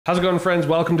How's it going, friends?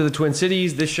 Welcome to the Twin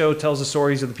Cities. This show tells the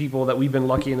stories of the people that we've been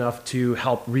lucky enough to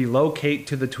help relocate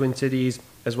to the Twin Cities,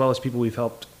 as well as people we've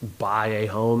helped buy a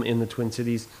home in the Twin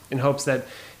Cities, in hopes that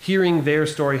hearing their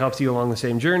story helps you along the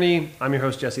same journey. I'm your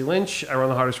host, Jesse Lynch. I run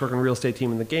the hardest working real estate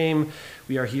team in the game.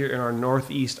 We are here in our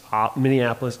Northeast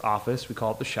Minneapolis office. We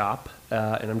call it the shop.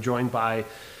 And I'm joined by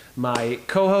my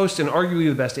co-host and arguably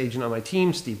the best agent on my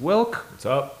team, Steve Wilk. What's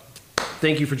up?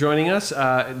 Thank you for joining us.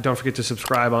 Don't forget to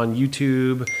subscribe on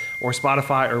YouTube or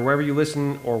Spotify or wherever you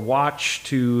listen or watch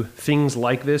to things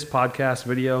like this, podcast,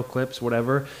 video, clips,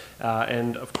 whatever.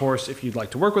 And of course, if you'd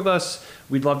like to work with us,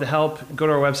 we'd love to help. Go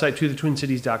to our website,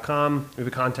 tothetwincities.com. We have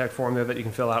a contact form there that you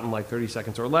can fill out in like 30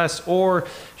 seconds or less, or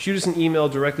shoot us an email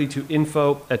directly to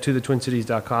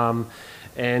info@tothetwincities.com.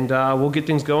 And we'll get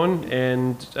things going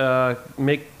and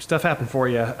make stuff happen for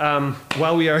you.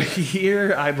 While we are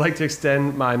here, I'd like to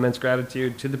extend my immense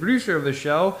gratitude to the producer of the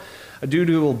show, a dude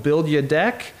who will build you a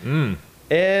deck.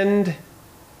 And,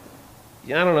 I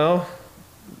don't know,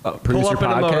 pull up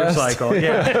in a motorcycle.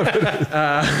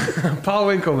 Yeah. Paul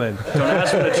Winkleman. Don't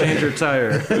ask me to change your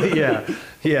tire.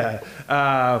 Yeah.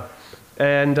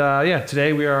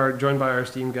 Today we are joined by our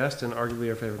esteemed guest and arguably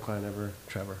our favorite client ever,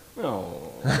 Trevor.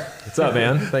 Oh. What's up,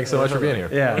 man? Thanks so much for being here.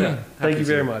 Yeah. Thank you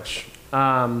very much.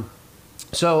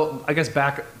 So I guess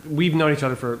we've known each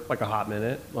other for like a hot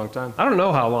minute. Long time. I don't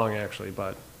know how long actually,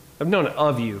 but I've known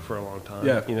of you for a long time.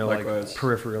 Yeah, likewise. Like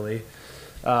peripherally.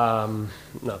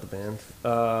 Not the band.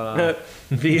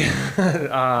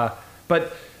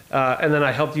 And then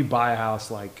I helped you buy a house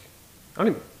like, I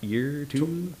don't know, year,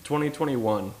 two?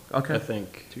 2021. Okay. I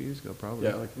think. 2 years ago, probably.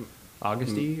 Yeah, like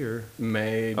August-y or?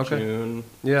 May, Okay. June,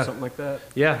 Yeah. something like that.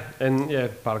 Yeah, and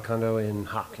bought a condo in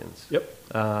Hopkins. Yep.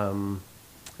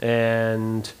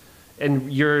 And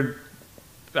you're,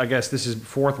 I guess this is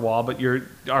fourth wall, but you're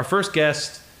our first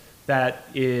guest that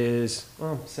is,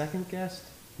 second guest?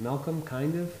 Malcolm,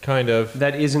 kind of? Kind of.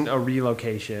 That isn't a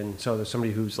relocation, so there's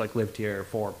somebody who's like lived here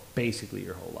for basically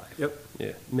your whole life. Yep.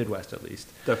 Yeah, Midwest at least.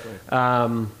 Definitely.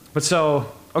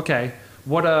 Okay,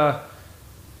 where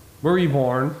were you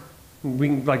born? We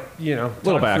can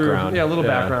Little background. A little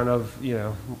background of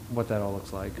what that all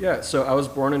looks like. Yeah, so I was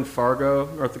born in Fargo,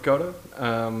 North Dakota,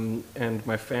 and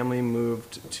my family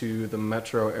moved to the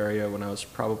metro area when I was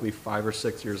probably 5 or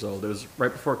 6 years old. It was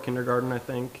right before kindergarten, I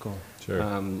think. Cool. Sure.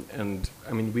 And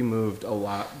I mean, we moved a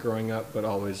lot growing up, but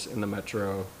always in the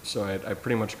metro. So I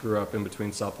pretty much grew up in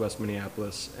between Southwest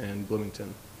Minneapolis and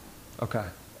Bloomington. Okay,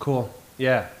 cool.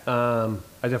 Yeah, I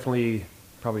definitely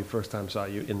probably first time saw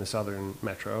you in the southern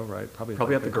metro, right?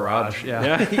 Probably at the garage.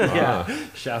 Yeah. Yeah.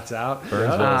 Shouts out.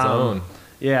 Burnsville's own.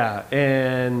 Yeah,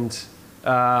 and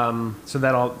so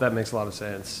that makes a lot of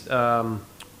sense. And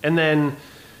then,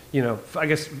 I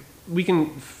guess we can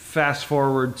fast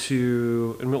forward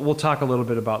to, and we'll talk a little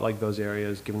bit about like those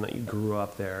areas, given that you grew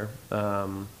up there.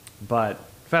 But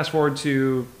fast forward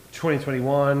to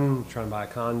 2021, trying to buy a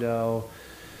condo.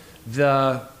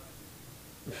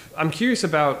 I'm curious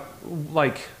about,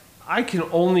 like, I can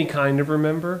only kind of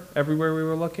remember everywhere we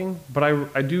were looking, but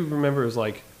I do remember it was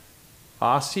like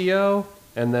Osseo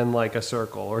and then like a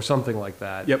circle or something like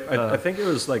that. Yep, I think it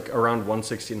was like around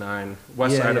 169,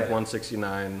 west side of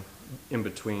 169, in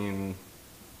between,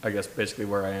 I guess, basically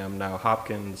where I am now,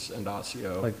 Hopkins and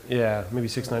Osseo. Like, maybe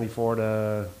 694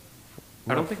 to...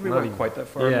 I don't think we went quite that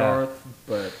far north,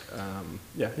 but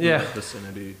in that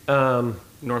vicinity,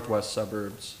 northwest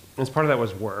suburbs. And part of that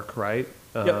was work, right?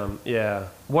 Yep. Yeah.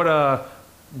 What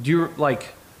do you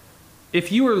like?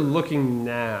 If you were looking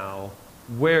now,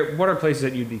 what are places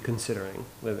that you'd be considering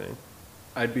living?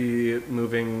 I'd be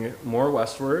moving more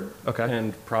westward,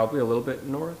 and probably a little bit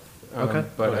north.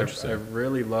 But I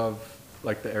really love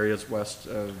like the areas west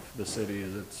of the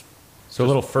cities. It's so a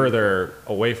little further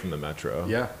away from the metro.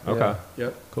 Yeah. Okay. Yeah.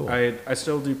 Yep. Cool. I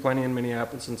still do plenty in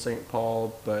Minneapolis and St.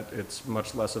 Paul, but it's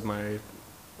much less of my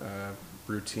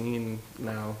routine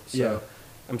now. So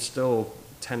I'm still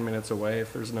 10 minutes away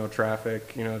if there's no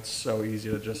traffic. It's so easy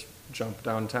to just jump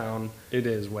downtown. It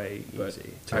is way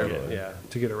easy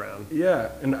to get around.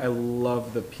 Yeah, and I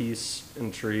love the peace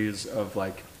and trees of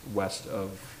like west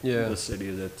of the city.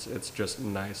 It's just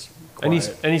nice.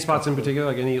 Quiet. Any spots in particular,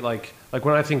 like any like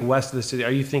when I think west of the city,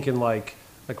 are you thinking like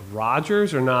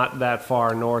Rogers, or not that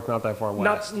far north, not that far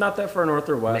west? Not that far north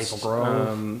or west. Maple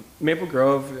Grove. Maple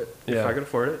Grove, if I could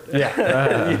afford it.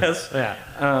 Yeah. Yes. Yeah.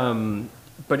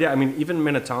 But yeah, I mean, even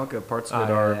Minnetonka, parts of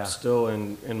it are still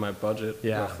in my budget,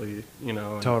 roughly.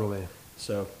 Totally.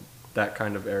 So that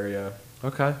kind of area.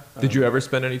 Okay. Did you ever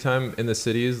spend any time in the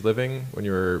cities living when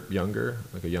you were younger,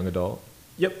 like a young adult?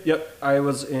 Yep. I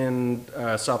was in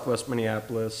Southwest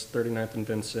Minneapolis, 39th and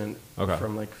Vincent, Okay.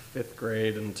 from like 5th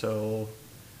grade until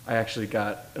I actually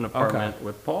got an apartment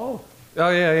with Paul. Oh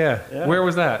yeah. Yeah. Where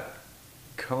was that?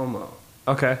 Como.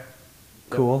 Okay.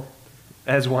 Cool.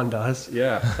 As one does.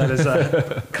 Yeah. That is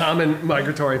a common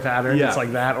migratory pattern. Yeah. It's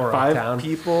like that or 5 uptown.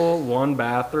 people, 1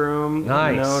 bathroom.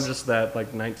 Nice. You know, just that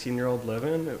like 19-year-old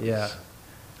living. It was, Yeah.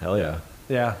 Hell yeah.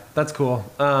 Yeah, that's cool.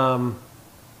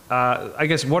 I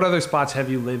guess what other spots have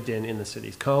you lived in the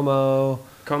cities? Como.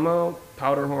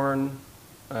 Powderhorn,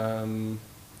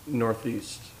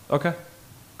 Northeast. Okay.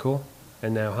 Cool.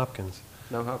 And now Hopkins.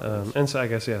 No Hopkins. And so I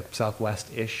guess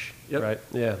Southwest-ish. Yep. Right.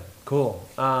 Yeah. Cool.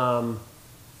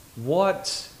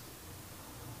 What?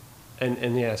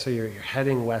 And yeah, so you're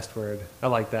heading westward. I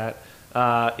like that.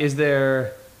 Is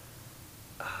there?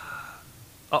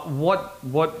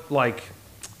 What like?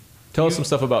 Tell us some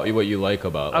stuff about what you like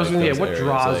about. I was like, gonna those what areas.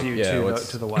 draws Like, you yeah,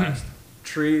 to the west?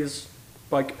 Trees,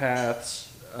 bike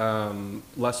paths,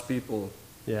 less people.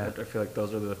 Yeah. I feel like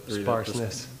those are the 3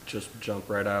 Sparseness. that just jump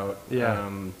right out. Yeah.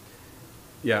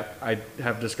 Yeah, I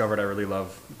have discovered I really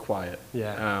love quiet.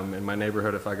 Yeah. In my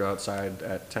neighborhood, if I go outside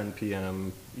at 10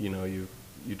 p.m., you know, you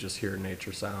just hear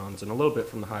nature sounds and a little bit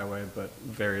from the highway, but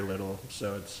very little.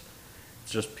 So it's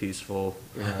just peaceful.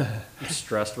 You know, I'm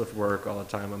stressed with work all the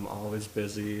time. I'm always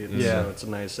busy. And Yeah. so it's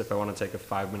nice if I want to take a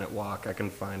 5-minute walk, I can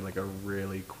find like a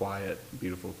really quiet,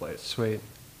 beautiful place. Sweet.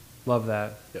 Love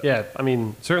that. Yep. Yeah, I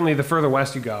mean, certainly the further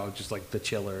west you go, just like the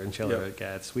chiller and chiller Yep. it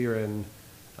gets. We were in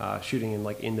shooting in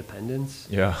like Independence.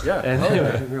 Yeah. Yeah.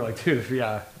 And we were like, dude,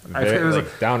 yeah. Very, It was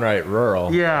like downright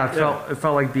rural. yeah, it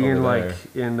felt like being Over like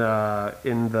in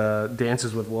the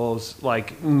Dances with Wolves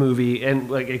like movie, and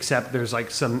like except there's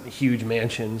like some huge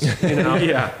mansions, you know?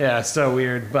 Yeah, so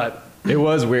weird, but It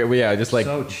was weird. Yeah, just like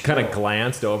So kind chill. of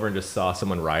glanced over and just saw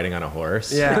someone riding on a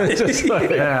horse. yeah, Just like,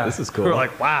 yeah, this is cool. We were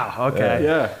like, wow, okay,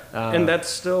 Yeah. And that's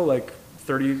still like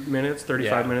 30 minutes,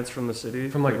 35 Yeah. minutes from the city.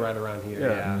 from like right around here.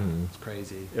 Yeah. Yeah, it's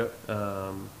crazy. Yep.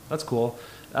 That's cool.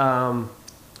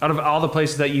 Out of all the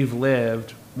places that you've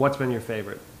lived, what's been your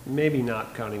favorite? Maybe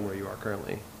not counting where you are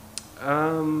currently.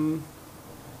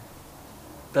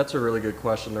 That's a really good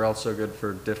question. They're all so good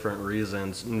for different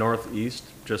reasons. Northeast,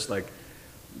 just like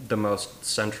the most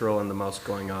central and the most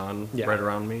going on Yeah. right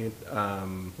around me.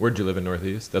 Where'd you live in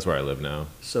Northeast? That's where I live now.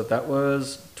 So that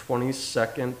was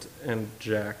 22nd and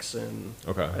Jackson,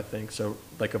 Okay. I think. So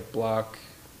like a block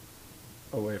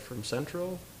away from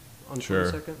Central on Sure.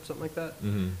 22nd, something like that.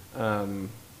 Mm-hmm.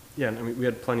 Yeah, and I mean, we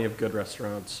had plenty of good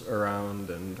restaurants around,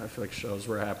 and I feel like shows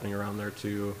were happening around there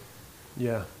too.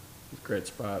 Yeah. Great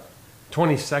spot.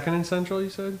 22nd and Central, you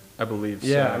said? I believe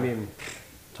Yeah, so. I mean,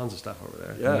 tons of stuff over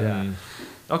there. Yeah.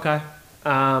 Okay.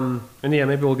 And yeah,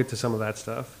 maybe we'll get to some of that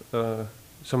stuff,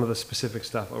 some of the specific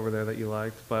stuff over there that you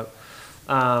liked. But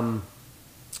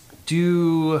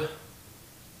do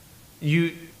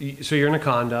you, so you're in a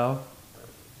condo,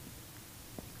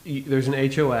 there's an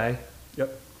HOA.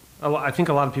 Yep. I think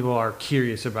a lot of people are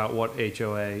curious about what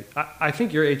HOA, I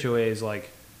think your HOA is like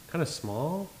kind of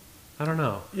small. I don't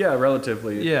know. Yeah,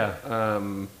 relatively. Yeah.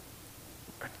 God,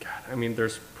 I mean,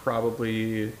 there's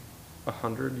probably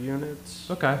 100 units.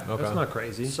 Okay. Okay. That's not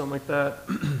crazy. Something like that.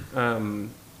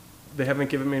 They haven't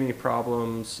given me any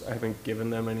problems. I haven't given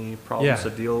them any problems Yeah.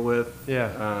 to deal with.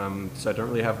 Yeah. So I don't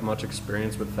really have much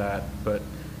experience with that, but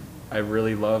I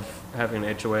really love having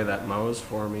an HOA that mows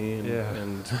for me and, Yeah.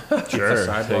 and Sure, the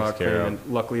sidewalk takes care thing. of. And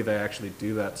luckily, they actually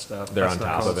do that stuff. They're That's on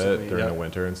not top of it constantly- during yep. the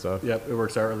winter and stuff. Yep, it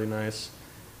works out really nice.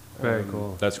 Very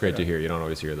cool. That's great to hear. You don't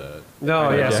always hear that. No,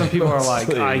 yeah. Some people are like,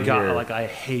 Mostly here. I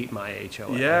hate my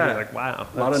HOA. Yeah. You're like, wow.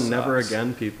 A lot that of never sucks.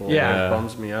 again people. Yeah. It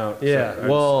bums me out. Yeah. So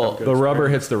Well, I'm good the rubber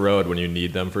experience. hits the road when you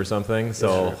need them for something. So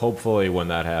Sure. hopefully, when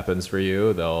that happens for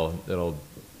you,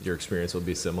 your experience will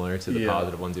be similar to the Yeah.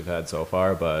 positive ones you've had so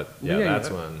far. But yeah,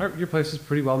 that's when. Your place is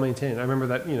pretty well maintained. I remember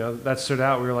that, that stood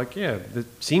out. We were like, yeah, it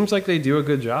seems like they do a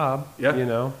good job. Yeah.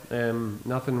 And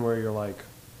nothing where you're like,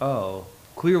 oh,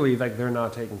 clearly like they're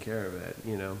not taking care of it.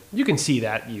 You can see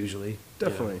that usually.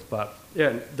 Definitely. But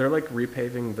Yeah, they're like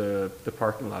repaving the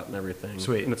parking lot and everything.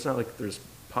 Sweet. And it's not like there's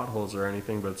potholes or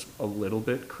anything, but it's a little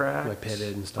bit cracked. Like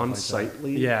pitted and stuff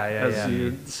unsightly. like that. Yeah, as yeah.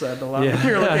 you said a lot. Yeah.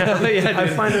 You're like, Yeah, I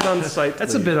dude. find it unsightly.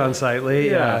 That's a bit unsightly.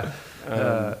 Yeah.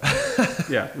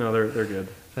 Yeah, no, they're good.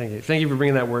 Thank you for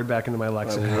bringing that word back into my I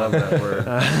lexicon. love that word.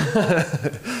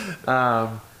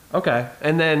 Okay,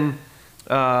 and then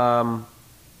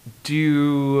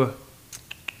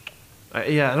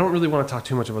I don't really want to talk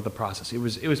too much about the process. It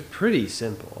was pretty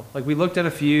simple. Like we looked at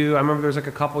a few. I remember there was like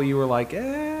a couple you were like,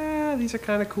 these are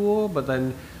kind of cool, but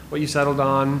then what you settled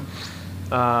on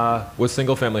Was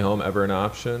single family home ever an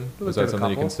option? Was looked at that a something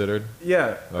you couple. considered?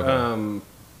 Yeah. Okay.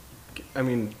 I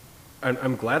mean,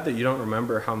 I'm glad that you don't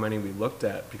remember how many we looked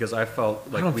at, because I felt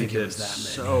like don't we think it did was that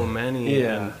many. so many.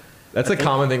 Yeah. And That's a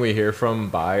common thing we hear from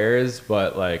buyers,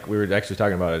 but like we were actually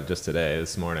talking about it just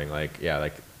this morning. Like, yeah,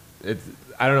 like it's,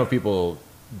 I don't know if people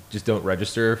just don't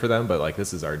register for them, but like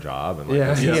this is our job, and like,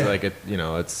 Yeah, it's just, yeah. like it,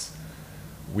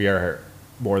 we are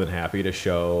more than happy to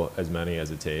show as many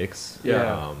as it takes.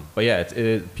 Yeah. But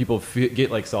yeah, people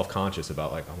get like self-conscious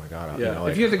about like, oh my god, Yeah.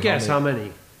 If you had to guess, how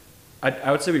many?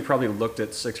 I would say we probably looked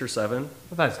at 6 or 7. Well,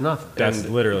 that's nothing. that's and-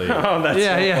 literally Oh, that's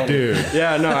Yeah, so yeah. funny. dude.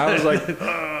 Yeah, no, I was like,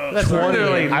 That's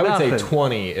literally I would say nothing.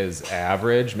 20 is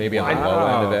average, maybe on the Wow.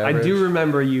 low end of I average. do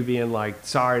remember you being like,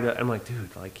 sorry to, I'm like,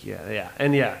 dude, like, yeah.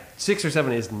 And yeah, 6 or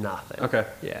 7 is nothing. okay.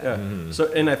 Yeah. Mm-hmm.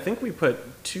 So, and I think we put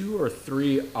 2 or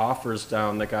 3 offers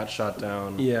down that got shot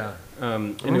down. Yeah.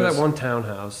 And Remember it was- that one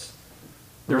townhouse?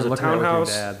 There was a Looking at it with your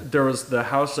townhouse. dad. There was the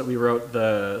house that we wrote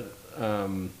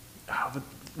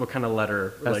what kind of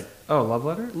letter? Like Oh, love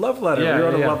letter? love letter. Yeah, We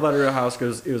wrote yeah. a love letter to a house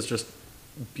because it was just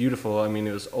beautiful. I mean,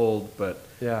 it was old, but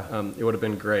Yeah. it would have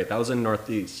been great. That was in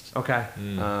Northeast. Okay.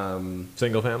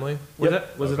 Single family?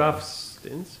 Was it off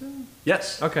Stinson?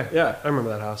 Yes. Okay. Yeah. I remember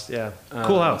that house. Yeah.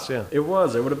 Cool house. Yeah. It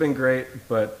was. It would have been great,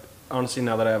 but honestly,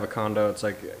 now that I have a condo, it's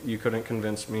like you couldn't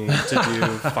convince me to do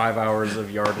 5 hours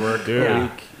of yard work Dude. a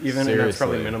week, even, and that's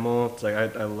probably Seriously. minimal. It's like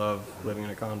I love living in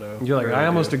a condo. You're like, Really I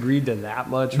almost do. agreed to that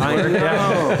much. I work.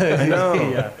 know. I know.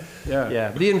 Yeah. Yeah.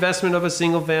 Yeah. The investment of a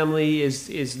single family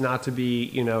is not to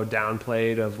be,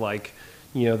 downplayed of like,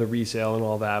 the resale and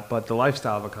all that, but the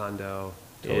lifestyle of a condo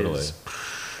Totally. is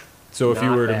So if you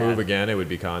Not were to bad. move again, it would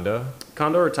be condo?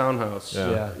 Condo or townhouse?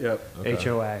 Yeah. Yep. Okay.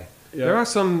 HOA. Yeah. There are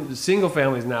some single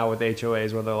families now with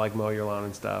HOAs where they're like mow your lawn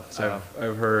and stuff. So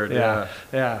I've heard. yeah.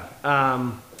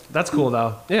 That's cool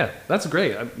though. Yeah, that's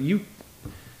great. You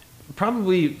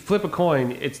probably flip a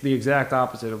coin. It's the exact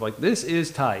opposite of like, this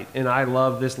is tight and I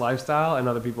love this lifestyle, and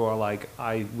other people are like,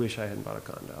 I wish I hadn't bought a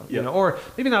condo. Yeah. Or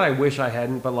maybe not I wish I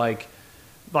hadn't, but like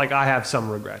I have some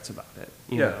regrets about it.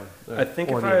 You Yeah. know, I think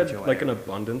or if the I had HOA. like an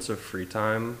abundance of free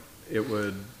time, it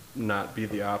would not be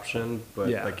the option. But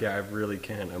Yeah. I really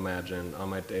can't imagine on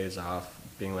my days off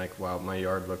being like, wow, my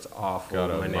yard looks awful.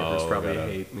 Gotta My neighbors mow, probably gotta-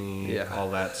 hate me. Yeah.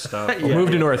 All that stuff. Well, Yeah.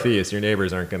 move to Northeast. Your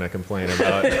neighbors aren't going to complain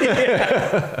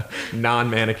about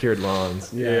non-manicured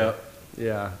lawns. Yeah.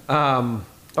 Yeah.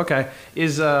 Okay.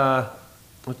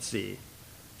 Let's see.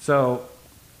 So,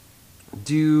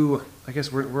 I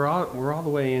guess we're all the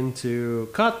way into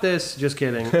cut this. Just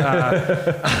kidding.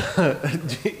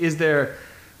 Is there?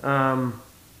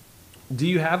 Do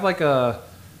you have like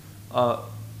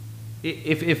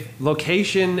if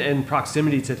location and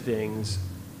proximity to things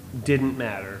didn't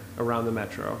matter around the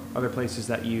metro, other places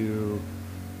that you,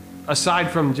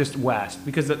 aside from just west,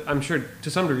 because I'm sure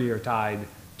to some degree you're tied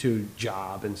to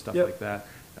job and stuff Yep. like that.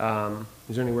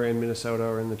 Is there anywhere in Minnesota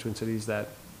or in the Twin Cities that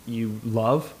you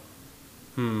love?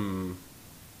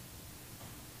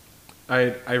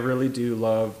 I really do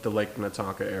love the Lake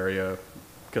Minnetonka area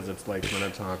because it's Lake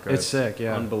Minnetonka. It's sick,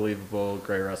 yeah. Unbelievable,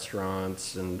 great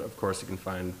restaurants, and of course you can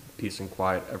find peace and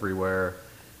quiet everywhere.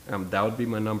 That would be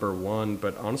my number 1,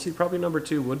 but honestly, probably number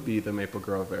 2 would be the Maple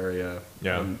Grove area.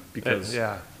 Yeah. Because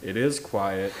Yeah. it is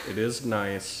quiet, it is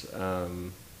nice.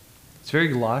 It's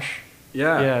very lush.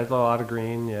 Yeah. Yeah, it's a lot of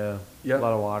green. Yeah. Yep. A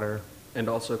lot of water. And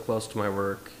also close to my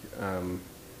work.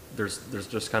 There's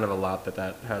just kind of a lot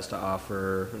that has to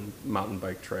offer, and mountain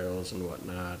bike trails and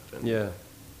whatnot. And Yeah.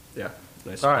 Yeah.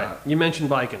 Nice All spot. right. You mentioned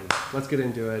biking. Let's get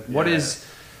into it. Yeah.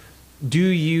 Do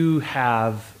you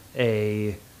have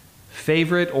a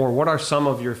favorite, or what are some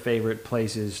of your favorite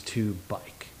places to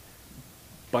bike?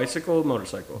 Bicycle,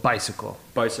 motorcycle. Bicycle.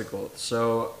 Bicycle.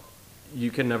 So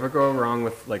you can never go wrong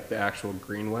with like the actual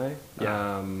greenway.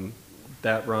 Yeah.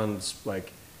 That runs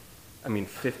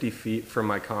 50 feet from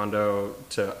my condo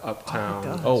to uptown.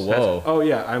 does. Oh, whoa. Oh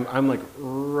yeah, I'm like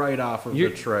right off of the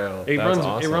You're- trail. It That's runs.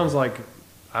 awesome. It runs like,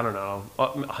 I don't know,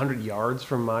 100 yards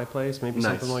from my place, maybe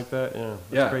Nice. something like that. Yeah. It's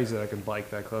Yeah. crazy that I can bike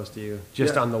that close to you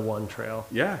just Yeah. on the one trail.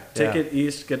 Yeah, take Yeah. it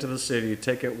east, get to the city,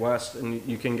 take it west, and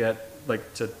you can get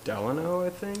like to Delano, I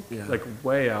think. Yeah. Like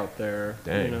way out there.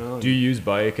 Dang. You know? Do you use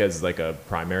bike as like a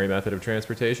primary method of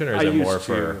transportation, or is I it more used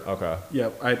for to. okay?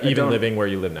 Yep. I Even don't- living where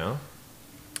you live now?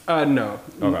 No,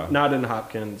 Okay. not in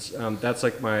Hopkins. That's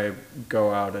like my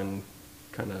go out and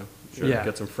kind of Yeah.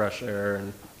 get some fresh air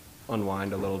and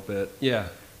unwind a little bit. Yeah.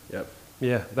 Yep.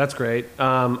 Yeah, that's great.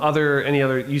 Any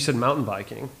other? You said mountain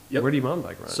biking. Yep. Where do you mountain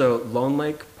bike run? So Lone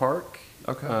Lake Park,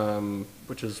 Okay.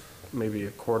 which is maybe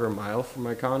a quarter mile from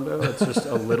my condo. It's just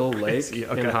a little lake Crazy, in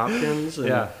okay. Hopkins. And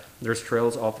Yeah. There's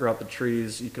trails all throughout the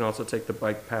trees. You can also take the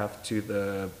bike path to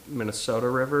the Minnesota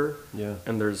River. Yeah.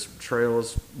 And there's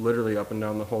trails literally up and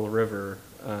down the whole river.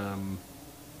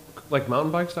 Like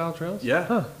mountain bike style trails? Yeah.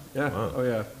 Huh. Yeah. Wow. Oh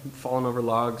yeah. Falling over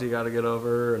logs you got to get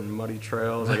over, and muddy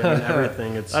trails. Like, I mean,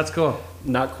 everything. It's That's cool.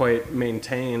 not quite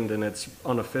maintained, and it's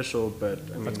unofficial, but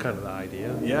I mean, That's kind of the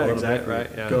idea. A yeah, little exactly. bit, right?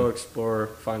 Yeah. Go explore,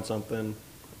 find something.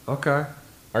 Okay.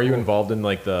 Are you involved in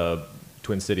like the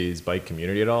Twin Cities bike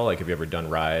community at all? Like, have you ever done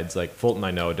rides? Like Fulton,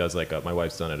 I know does like my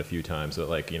wife's done it a few times, but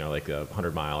like, you know, like a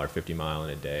 100-mile or 50-mile in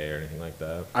a day or anything like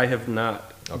that. I have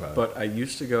not, Okay. but I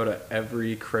used to go to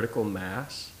every critical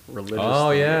mass religiously.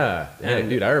 Oh yeah, And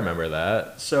dude, I remember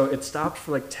that. so it stopped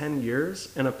for like 10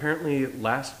 years, and apparently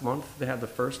last month they had the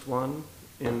first one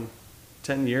in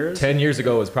 10 years. 10 years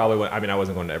ago was probably when, I mean, I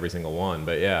wasn't going to every single one,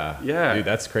 but yeah. Yeah. Dude,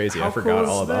 that's crazy. How I forgot cool is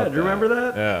all about that? that. Do you remember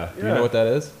that? Yeah. Do you Yeah. know what that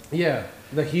is? Yeah.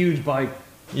 The huge bike.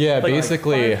 Yeah, Like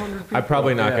basically, 500 I'm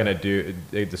probably people. not Yeah. going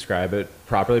to describe it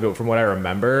properly, but from what I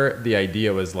remember, the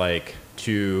idea was like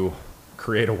to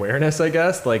create awareness, I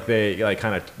guess. Like they like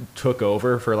kind of took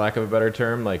over, for lack of a better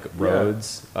term, like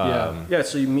roads. Yeah. Yeah,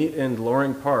 so you meet in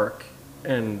Loring Park,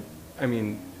 and I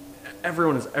mean,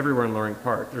 everyone is everywhere in Loring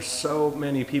Park. There's so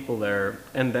many people there,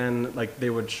 and then like they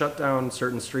would shut down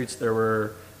certain streets. There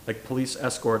were like police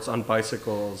escorts on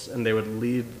bicycles, and they would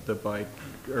lead the bike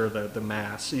or the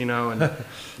mass, you know, and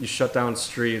you shut down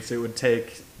streets. It would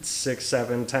take 6,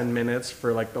 7, 10 minutes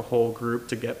for like the whole group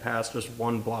to get past just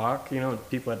one block. You know,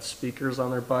 people had speakers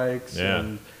on their bikes, Yeah.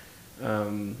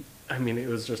 and I mean, it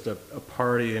was just a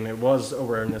party, and it was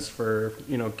awareness for,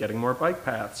 you know, getting more bike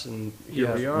paths, and here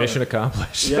Yeah. we are. Mission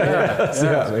accomplished. Yeah,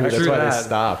 yeah. Maybe that's True why that. they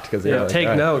stopped, because Yeah. like, Take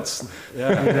 "All right, notes.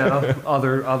 Yeah. You know,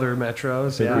 other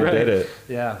metros. we Yeah. did it."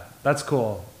 Yeah. That's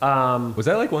cool. Was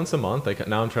that like once a month? Like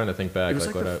now I'm trying to think back. It was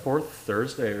like what the fourth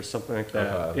Thursday or something like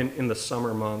that Okay. in the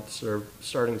summer months or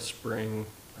starting spring.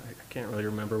 I can't really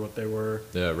remember what they were.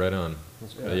 Yeah, right on.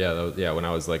 good. Yeah, that was, yeah. When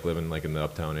I was like living like in the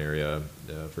uptown area,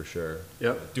 yeah, for sure.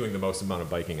 Yep. Doing the most amount of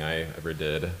biking I ever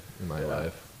did in my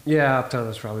life. Yeah. Uptown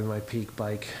was probably my peak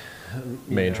bike. you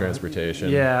Main know. transportation.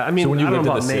 Yeah. I mean, so when you I don't lived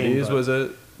in know the about main, cities,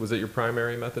 but- was it your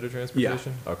primary method of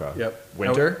transportation? Okay. Yep.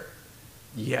 Winter?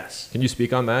 Yes. Can you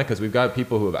speak on that? Because we've got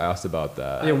people who have asked about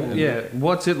that. Yeah.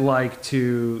 What's it like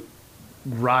to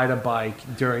ride a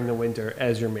bike during the winter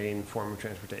as your main form of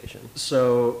transportation?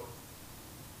 So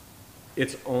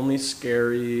it's only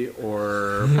scary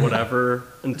or whatever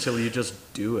until you just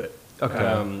do it.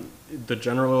 Okay. The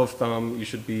general rule of thumb, you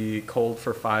should be cold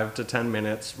for 5 to 10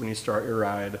 minutes when you start your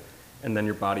ride, and then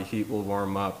your body heat will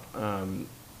warm up.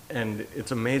 And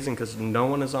it's amazing because no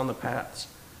one is on the paths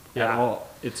at Yeah. all.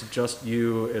 It's just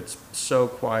you. It's so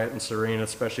quiet and serene,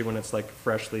 especially when it's like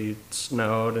freshly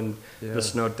snowed and Yeah. the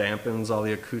snow dampens all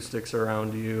the acoustics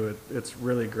around you. It's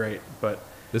really great. But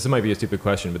This might be a stupid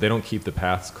question, but they don't keep the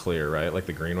paths clear, right? Like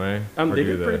the Greenway? Or they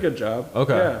do do a pretty good job.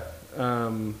 Okay. Yeah.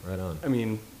 Right on. I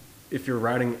mean, if you're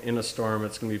riding in a storm,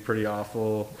 it's going to be pretty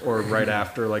awful. Or right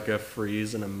after like a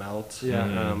freeze and a melt.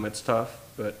 Yeah. It's tough.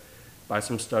 But buy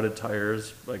some studded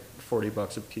tires, like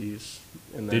 $40 a piece.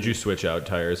 And then, Did you switch out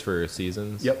tires for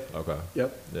seasons? Yep. Okay.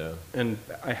 Yep. Yeah. And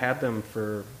I had them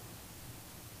for,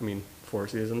 4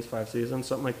 seasons, 5 seasons,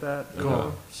 something like that.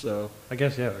 Cool. So I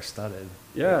guess yeah, they're studded.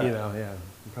 Yeah. You know, yeah,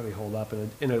 probably hold up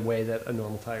in a way that a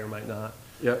normal tire might not.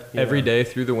 yep. Yeah. Every day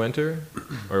through the winter?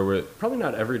 Or were it, Probably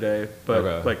not every day, but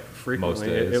Okay. like frequently.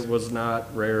 days. It was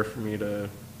not rare for me to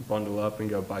bundle up and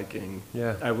go biking.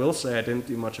 Yeah. I will say I didn't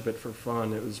do much of it for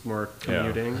fun. It was more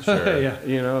commuting. Sure. Yeah.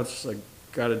 You know, it's just like,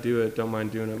 got to do it. Don't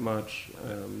mind doing it much.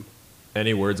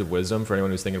 any words of wisdom for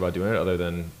anyone who's thinking about doing it other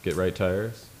than get right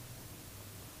tires?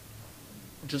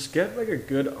 Just get like a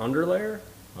good underlayer.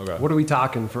 Okay. What are we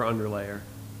talking for underlayer?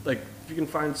 Like if you can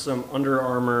find some Under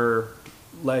Armour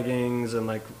leggings and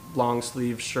like long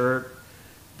sleeve shirt,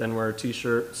 then wear a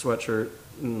t-shirt, sweatshirt,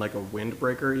 and like a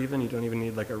windbreaker even. You don't even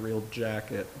need like a real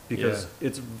jacket because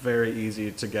it's very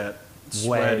easy to get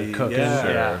sweaty. cooking, Yeah.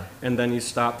 yeah. And then you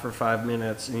stop for 5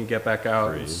 minutes and you get back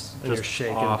out. Freeze. It's And you're just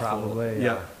shaking awful. probably.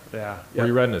 Yeah. Yeah. Were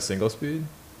you riding a single speed?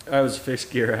 I was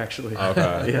fixed gear actually.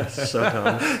 Okay. Yes, so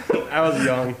dumb. I was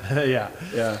young. Yeah.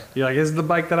 Yeah. You're like, this is the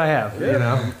bike that I have. You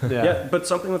know? Yeah, but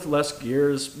something with less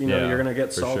gears, you know, Yeah, you're gonna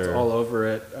get for salt sure. all over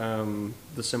it.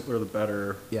 The simpler, the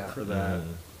better. Yeah. For that,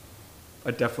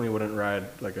 I definitely wouldn't ride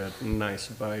like a nice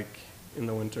bike in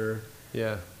the winter.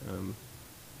 Yeah.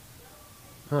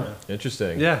 Yeah.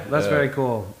 Interesting. Yeah, that's very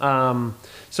cool.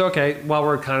 So, okay, while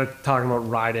we're kind of talking about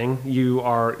riding, you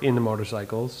are into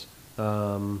motorcycles.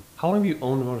 How long have you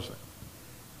owned a motorcycle?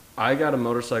 I got a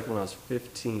motorcycle when I was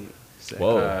 15. Sick.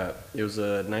 Whoa. It was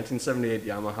a 1978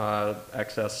 Yamaha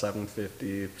XS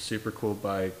 750, super cool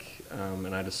bike,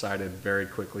 and I decided very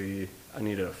quickly I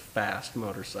needed a fast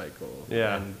motorcycle.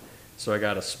 Yeah. And so I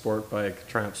got a sport bike,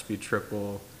 Triumph Speed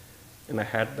Triple, and I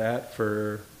had that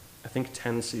for I think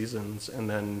 10 seasons, and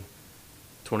then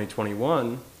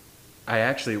 2021,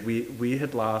 we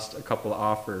had lost a couple of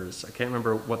offers. I can't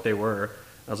remember what they were.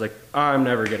 I was like, I'm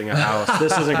never getting a house.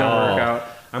 This isn't gonna work out.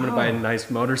 I'm gonna buy a nice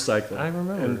motorcycle. I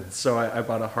remember. And so I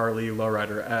bought a Harley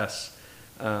Lowrider S.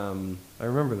 I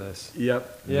remember this.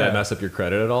 Yep. Did that mess up your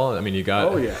credit at all? I mean, you got.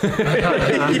 Oh yeah.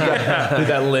 Did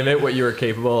that limit what you were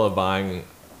capable of buying?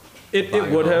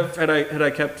 It would have had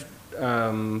I kept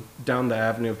down the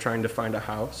avenue of trying to find a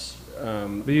house.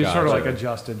 But you sort of Gotcha. like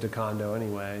adjusted to condo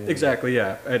anyway. Exactly.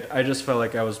 Yeah. I just felt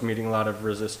like I was meeting a lot of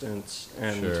resistance,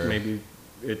 and Sure. maybe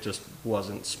it just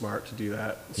wasn't smart to do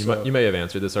that. You may have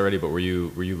answered this already, but were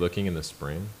you looking in the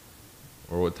spring,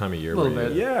 or what time of year A were little you?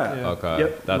 bit. Yeah. Okay.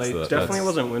 Yep. That's Late. the Definitely that's,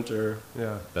 wasn't winter.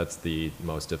 Yeah. That's the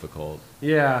most difficult,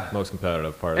 Yeah. most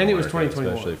competitive part. And of it was the market,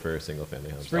 2021. especially for single family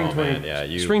homes. Spring oh, 20. man, yeah,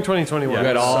 you Spring 2021. you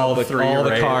got all the Sub-3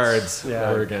 rates. cards Yeah.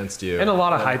 that were against you. And a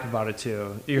lot of hype about it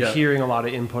too. You're Yeah. hearing a lot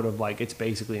of input of like it's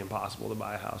basically impossible to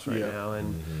buy a house right Yeah. now,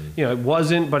 and Mm-hmm. you know it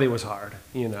wasn't, but it was hard.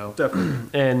 You know,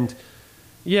 Definitely. and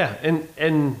yeah,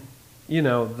 and you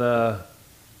know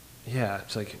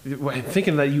it's like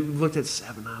thinking that you looked at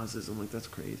 7 houses. I'm like, that's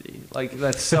crazy. Like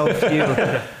that's so few.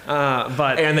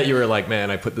 But and that you were like, man,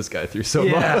 I put this guy through so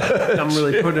much. yeah, I'm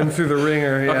really putting him through the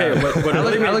ringer. Yeah. Okay, but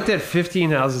I looked at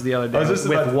 15 houses the other day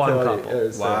with one couple.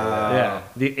 Wow.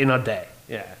 Yeah, in a day.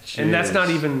 Yeah, and that's not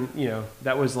even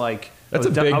that was like That's I a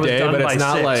was done- big I was day, done but by it's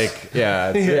not 6. like it's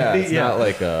Yeah. not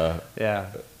like Yeah,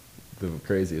 the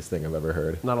craziest thing I've ever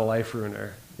heard. not a life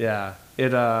ruiner. Yeah,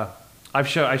 I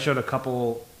showed a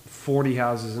couple 40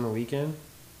 houses in a weekend,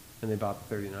 and they bought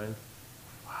 39.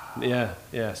 Wow.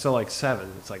 Yeah. So like 7.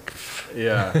 It's like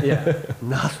Yeah. yeah,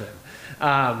 nothing.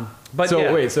 But So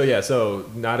yeah. wait, so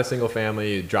not a single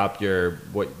family. You dropped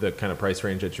the kind of price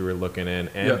range that you were looking in,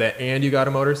 and Yep. and you got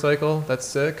a motorcycle. That's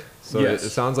sick. So Yes. it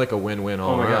sounds like a win-win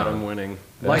all Oh my around. God, I'm winning.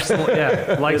 likes the It's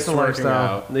working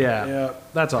lifestyle. out. Yeah, Yeah.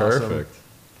 that's awesome. Perfect.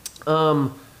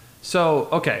 So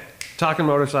okay, talking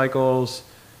motorcycles.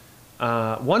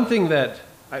 One thing that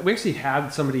we actually had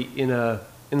somebody in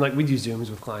like we do Zooms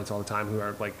with clients all the time who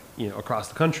are like across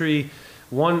the country.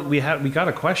 We got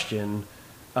a question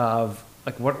of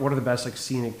like what are the best like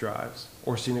scenic drives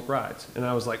or scenic rides, and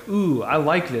I was like, ooh, I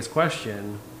like this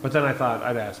question, but then I thought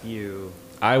I'd ask you.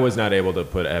 I was not able to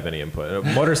have any input,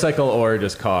 motorcycle or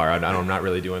just car. I'm not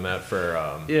really doing that for.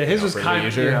 Yeah, his was for kind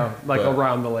leisure, of like but-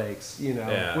 around the lakes,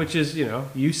 Yeah. which is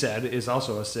you said is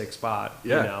also a sick spot,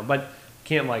 Yeah. but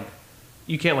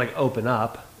you can't like open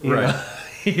up, Right. know?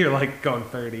 You're like going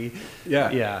 30. Yeah.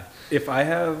 Yeah. If I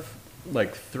have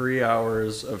like 3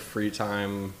 hours of free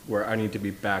time where I need to be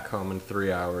back home in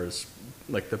 3 hours,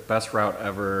 like the best route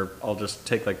ever, I'll just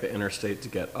take like the interstate to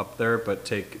get up there, but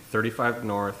take 35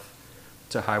 north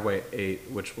to Highway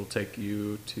 8, which will take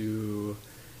you to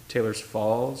Taylor's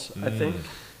Falls, I think.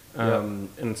 And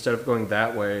instead of going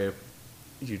that way,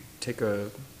 you take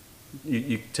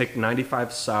you take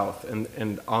 95 south,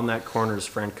 and on that corner is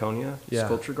Franconia Yeah.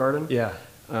 Sculpture Garden. Yeah.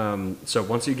 So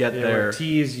once you get Yeah, there, like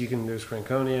Tees, there's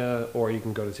Franconia, or you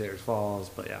can go to Taylor's Falls,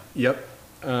 but yeah. yep.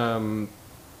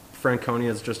 Franconia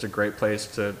is just a great place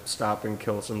to stop and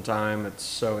kill some time. It's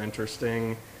so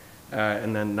interesting.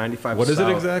 And then 95 What is it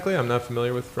south, exactly? I'm not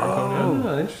familiar with Franconia.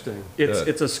 Oh, interesting.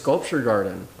 It's a sculpture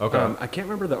garden. Okay. I can't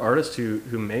remember the artist who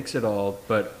makes it all,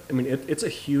 but I mean it's a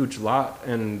huge lot,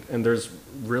 and there's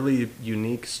really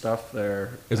unique stuff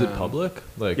there. Is it public?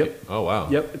 Like, Yep. Oh wow.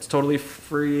 Yep, it's totally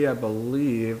free, I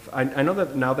believe. I know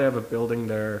that now they have a building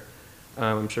there.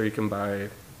 I'm sure you can buy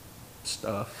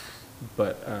stuff,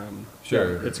 but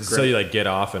Sure. yeah, it's great. So you like get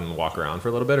off and walk around for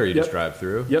a little bit, or you just Yep. drive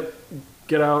through? Yep.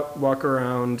 Get out, walk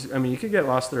around. I mean, you could get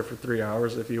lost there for 3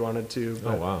 hours if you wanted to. Oh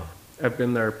But wow. I've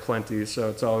been there plenty, so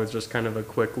it's always just kind of a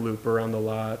quick loop around the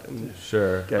lot and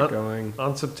Sure. get going.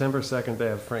 On September 2nd, they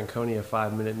have Franconia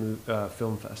 5-minute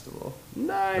film festival.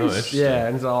 Nice. Oh, interesting. Yeah,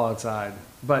 and it's all outside.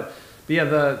 But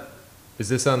yeah, Is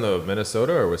this on the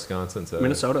Minnesota or Wisconsin side?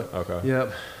 Minnesota. Okay.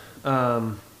 Yep.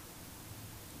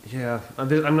 Yeah,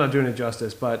 I'm not doing it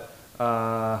justice, but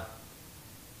I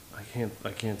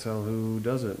can't tell who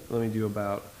does it. Let me do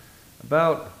about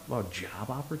job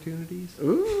opportunities.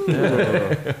 Ooh.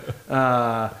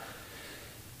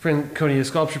 Franconia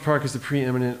Sculpture Park is the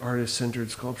preeminent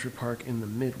artist-centered sculpture park in the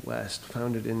Midwest.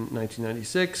 Founded in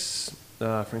 1996,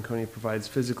 Franconia provides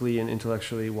physically and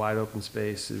intellectually wide open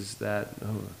spaces that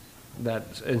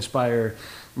that inspire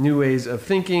new ways of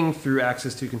thinking through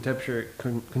access to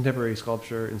contemporary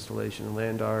sculpture, installation, and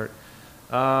land art.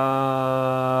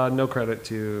 No credit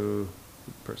to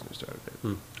the person who started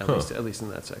it, at least in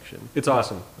that section. It's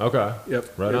awesome. Okay.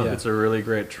 Yep. Right on. It's a really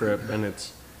great trip, and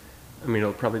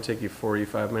it'll probably take you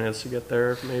 45 minutes to get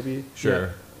there, maybe.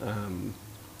 Sure.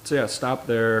 So yeah, stop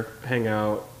there, hang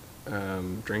out,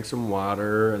 drink some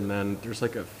water, and then there's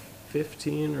like a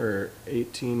 15 or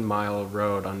 18 mile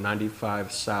road on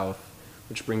 95 South,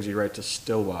 which brings you right to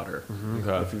Stillwater.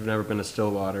 Okay. If you've never been to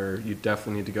Stillwater, you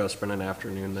definitely need to go spend an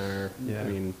afternoon there. Yeah. I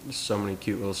mean, there's so many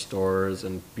cute little stores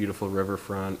and beautiful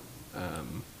riverfront.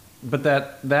 But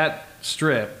that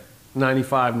strip,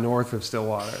 95 north of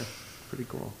Stillwater, pretty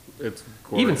cool. It's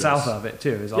gorgeous. Even south of it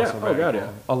too is also very cool.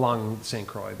 yeah. Along St.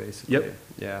 Croix, basically. Yep.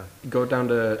 Yeah. Go down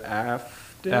to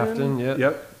Afton. Afton, yep.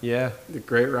 Yep. Yeah.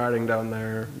 Great riding down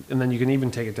there. And then you can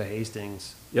even take it to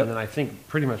Hastings. Yep. And then I think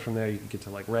pretty much from there you can get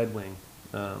to like Red Wing.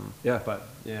 Yeah. But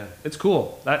yeah, it's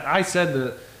cool. I said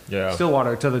the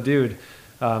Stillwater to the dude.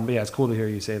 But yeah, it's cool to hear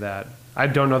you say that. I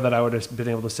don't know that I would have been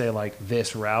able to say like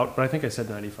this route, but I think I said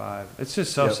 95. It's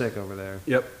just so sick over there.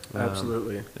 Yep.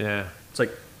 Absolutely. Yeah. It's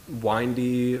like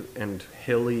windy and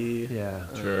hilly. Yeah.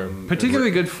 Sure.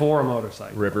 Particularly good for a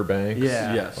motorcycle. Riverbanks.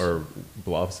 Yeah. Yes. Or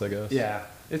bluffs, I guess. Yeah.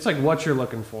 It's like what you're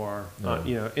looking for.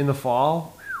 In the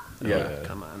fall. Yeah.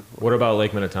 Come on. What about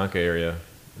Lake Minnetonka area?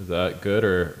 Is that good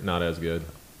or not as good?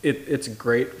 It's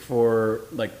great for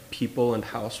like people and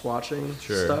house watching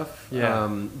stuff. Yeah.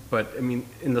 But I mean,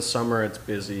 in the summer it's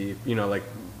busy. Like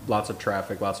lots of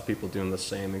traffic, lots of people doing the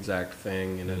same exact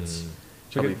thing, and it's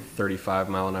probably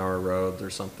 35-mile-an-hour roads or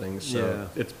something. So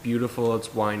it's beautiful.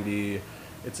 It's windy.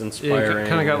 It's inspiring. Yeah,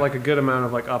 kind of got like a good amount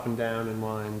of like up and down in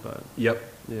line, but Yep.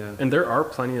 yeah. And there are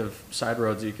plenty of side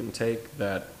roads you can take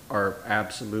that are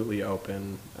absolutely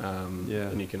open.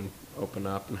 And you can open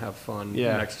up and have fun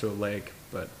next to a lake.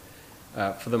 But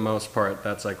for the most part,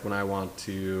 that's like when I want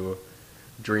to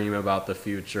dream about the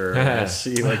future and I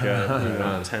see like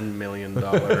a $10 million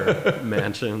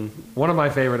mansion. One of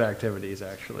my favorite activities,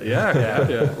 actually.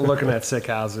 Yeah. Looking at sick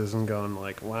houses and going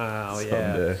like, wow,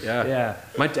 yeah.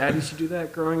 My dad used to do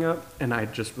that growing up, and I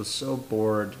just was so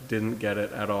bored, didn't get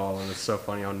it at all, and it's so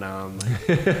funny how now I'm like,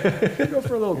 go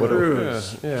for a little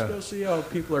cruise. Yeah. Just go see how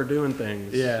people are doing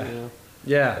things.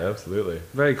 Yeah. Absolutely.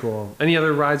 Very cool. Any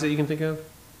other rides that you can think of?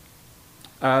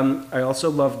 I also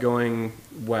love going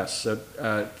west, so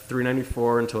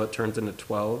 394 until it turns into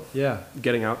 12. Yeah.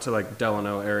 Getting out to like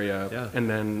Delano area, Yeah. and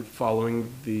then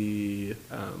following the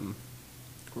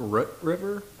Root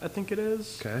River, I think it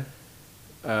is. Okay.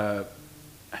 I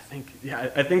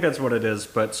think that's what it is.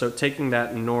 But so taking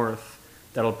that north,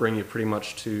 that'll bring you pretty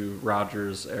much to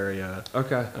Rogers area.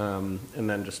 Okay. And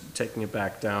then just taking it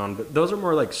back down. But those are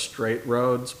more like straight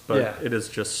roads, but it is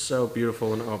just so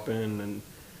beautiful and open, and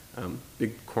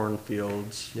big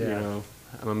cornfields. Yeah.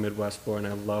 I'm a Midwest boy and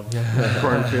I love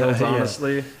cornfields,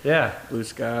 honestly. Yeah. Blue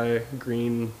sky,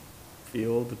 green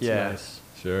field. It's nice.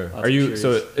 Sure. Lots Are of you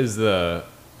trees. are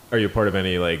you part of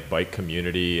any like bike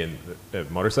community and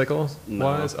motorcycles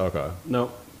wise? No. Okay.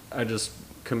 Nope. I just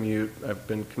commute. I've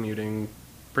been commuting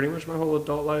pretty much my whole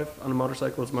adult life on a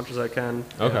motorcycle as much as I can.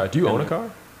 Okay. Do you own a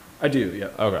car? I do, yeah.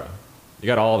 Okay. You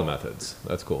got all the methods.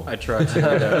 That's cool. I try to.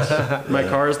 Yes. My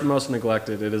car is the most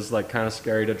neglected. It is like kind of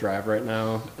scary to drive right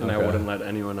now, and I wouldn't let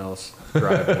anyone else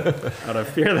drive it out of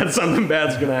fear that something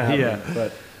bad's gonna happen. Yeah.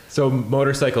 But So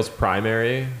motorcycles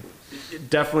primary?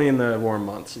 definitely in the warm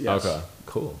months. Yes. Okay.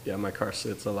 Cool. Yeah, my car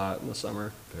sits a lot in the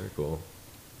summer. Very cool.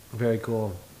 Very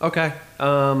cool. Okay.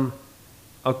 Another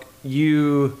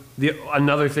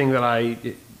thing that I,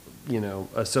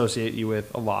 associate you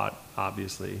with a lot,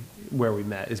 obviously, where we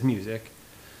met is music.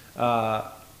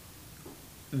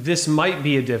 This might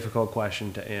be a difficult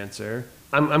question to answer.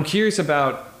 I'm curious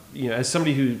about, as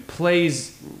somebody who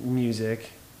plays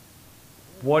music,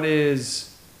 what is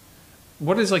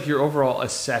like your overall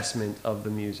assessment of the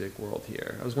music world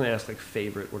here? I was going to ask like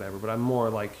favorite, whatever, but I'm more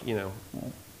like,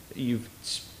 you've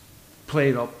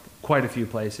played quite a few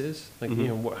places. Like,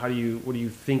 what do you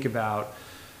think about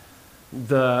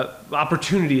the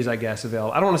opportunities, I guess,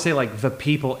 available? I don't want to say like the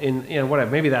people in,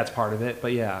 whatever, maybe that's part of it,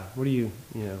 but yeah, what do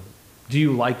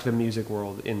you like the music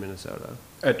world in Minnesota?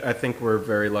 I think we're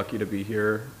very lucky to be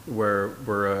here, where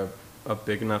we're a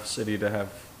big enough city to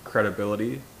have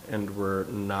credibility, and we're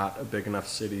not a big enough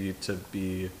city to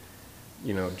be,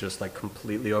 just like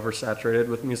completely oversaturated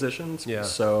with musicians. Yeah.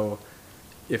 So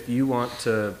if you want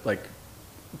to like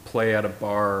play at a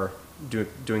bar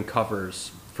doing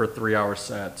covers for 3-hour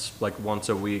sets like once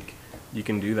a week, you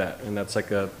can do that, and that's like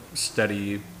a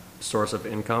steady source of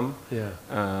income. Yeah.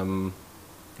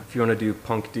 if you want to do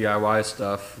punk DIY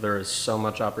stuff, there is so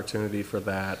much opportunity for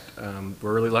that.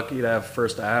 We're really lucky to have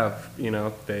First Ave. You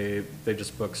know, they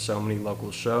just book so many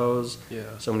local shows,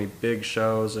 so many big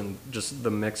shows, and just the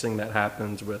mixing that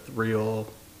happens with real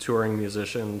touring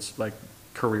musicians, like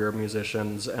career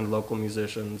musicians and local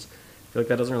musicians. I feel like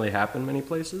that doesn't really happen many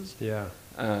places. Yeah.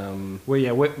 Well,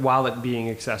 yeah, while it being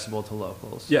accessible to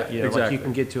locals. Yeah, you know, exactly. Like you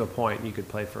can get to a point and you could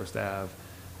play First Ave.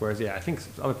 Whereas, yeah, I think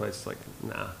other places, like,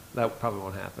 nah, that probably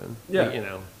won't happen. Yeah. You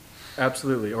know.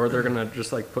 Absolutely. Or they're going to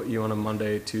just, like, put you on a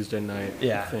Monday, Tuesday night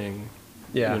thing.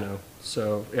 Yeah. You know.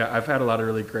 So, yeah, I've had a lot of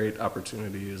really great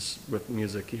opportunities with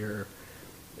music here.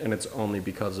 And it's only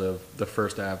because of the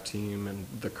First Ave team and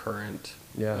the current.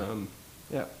 Yeah.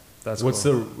 Yeah. That's what's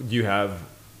cool.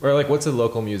 what's the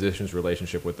local musician's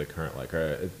relationship with the current? Like,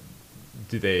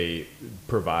 do they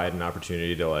provide an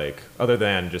opportunity to, like, other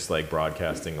than just like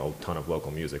broadcasting a ton of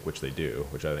local music, which they do,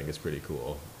 which I think is pretty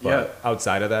cool. But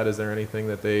outside of that, is there anything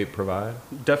that they provide?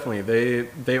 Definitely.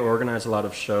 They organize a lot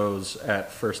of shows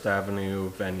at First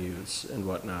Avenue venues and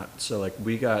whatnot. So, like,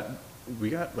 we got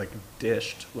like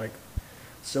dished, like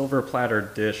silver platter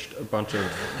dished a bunch of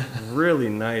really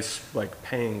nice, like,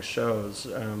 paying shows.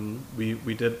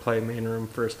 We did play Main Room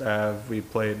First Ave. We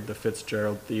played the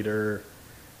Fitzgerald Theater,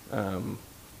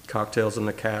 Cocktails in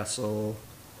the Castle,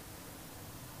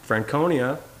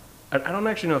 Franconia. I don't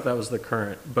actually know if that was the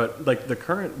current, but, like, the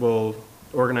current will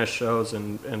organize shows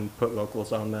and put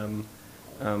locals on them.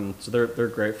 So they're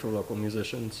great for local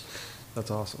musicians. That's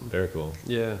awesome. Very cool.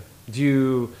 Yeah. Do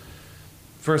you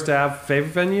First Ave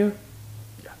favorite venue?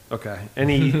 Yeah. Okay.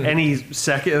 Any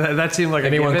second? That seemed like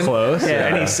anyone a given. close? Yeah.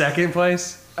 Any second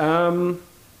place?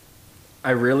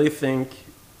 I really think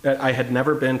I had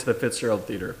never been to the Fitzgerald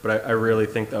Theater, but I really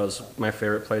think that was my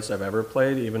favorite place I've ever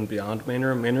played, even beyond Main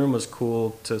Room. Main Room was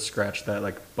cool to scratch that,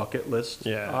 like, bucket list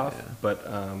off, but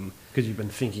because you've been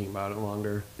thinking about it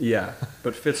longer. Yeah,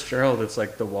 but Fitzgerald, it's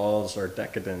like the walls are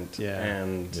decadent,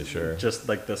 and just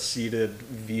like the seated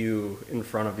view in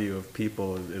front of you of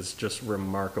people is just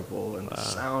remarkable, and the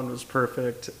sound was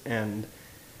perfect, and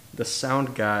the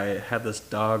sound guy had this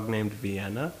dog named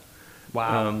Vienna.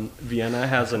 Wow. Vienna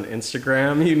has an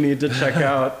Instagram you need to check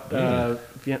out. Vienna,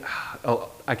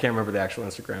 I can't remember the actual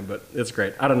Instagram, but it's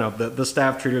great. I don't know. The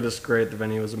staff treated us great. The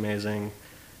venue was amazing.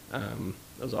 It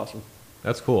was awesome.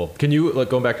 That's cool. Can you, like,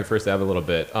 going back to First Ave a little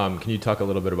bit, can you talk a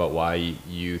little bit about why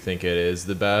you think it is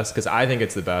the best? Because I think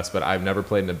it's the best, but I've never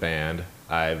played in a band.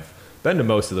 I've been to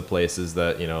most of the places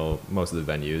that, you know, most of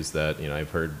the venues that, you know,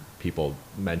 I've heard people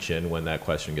mention when that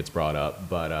question gets brought up,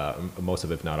 but most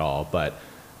of it, if not all. But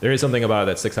there is something about it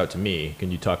that sticks out to me.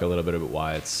 Can you talk a little bit about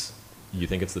why you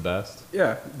think it's the best?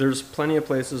 Yeah, there's plenty of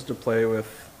places to play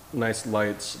with nice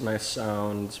lights, nice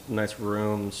sounds, nice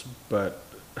rooms, but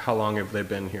how long have they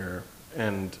been here?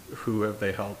 And who have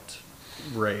they helped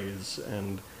raise?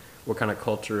 And what kind of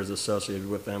culture is associated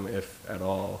with them, if at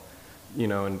all? You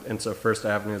know, and so First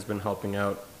Avenue has been helping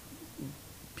out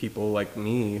people like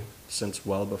me since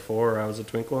well before I was a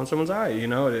twinkle in someone's eye. You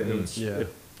know, it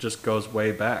just goes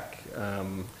way back.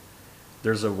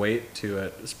 There's a weight to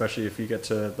it, especially if you get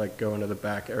to, like, go into the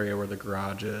back area where the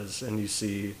garage is and you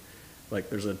see, like,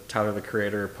 there's a Tyler the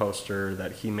Creator poster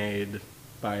that he made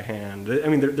by hand. I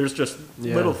mean, there's just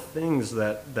little things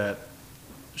that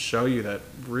show you that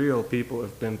real people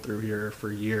have been through here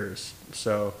for years.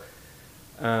 So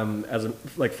from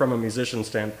a musician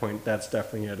standpoint, that's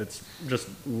definitely it. It's just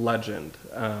legend.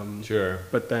 Sure.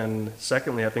 But then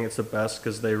secondly, I think it's the best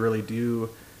because they really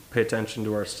do pay attention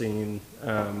to our scene.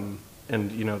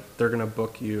 And, you know, they're going to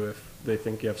book you if they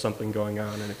think you have something going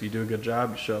on. And if you do a good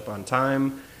job, you show up on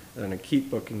time, and they keep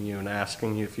booking you and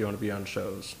asking you if you want to be on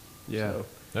shows. Yeah. So.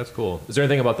 That's cool. Is there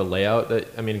anything about the layout that,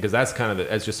 I mean, because that's kind of,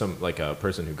 as just some, like, a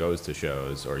person who goes to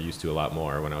shows, or used to a lot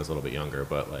more when I was a little bit younger,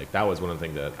 but, like, that was one of the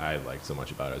things that I liked so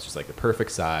much about it. It's just, like, the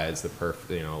perfect size,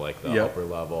 you know, like, the upper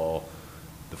level,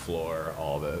 the floor,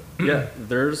 all of it. Yeah,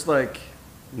 there's, like,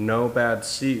 no bad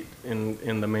seat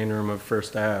in the main room of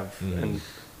First Ave. And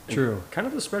True. Kind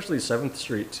of especially 7th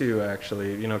Street, too,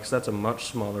 actually, you know, because that's a much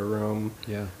smaller room.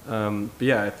 Yeah. But,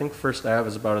 yeah, I think First Ave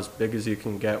is about as big as you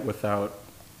can get without,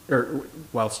 or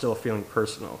while still feeling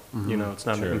personal. You know, it's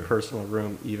not an impersonal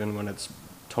room, even when it's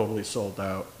totally sold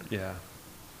out. Yeah.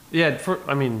 Yeah,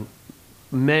 I mean,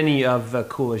 many of the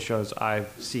coolest shows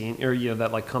I've seen, or, you know,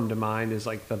 that, like, come to mind as,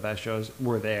 like, the best shows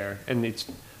were there. And it's,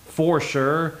 for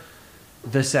sure,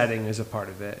 the setting is a part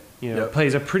of it. You know, it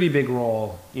plays a pretty big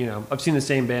role. You know, I've seen the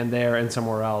same band there and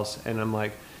somewhere else, and I'm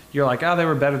like, you're like, oh, they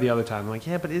were better the other time. I'm like,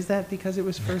 yeah, but is that because it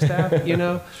was First Ave? You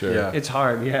know? Sure. Yeah. It's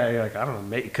hard. Yeah, you're like, I don't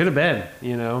know. It could have been,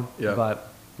 you know? Yeah. But,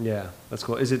 yeah, that's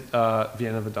cool. Is it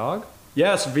Vienna the dog?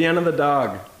 Yes, Vienna the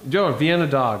dog. Joe, Vienna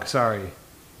dog. Sorry,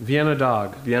 Vienna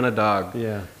dog. Vienna dog.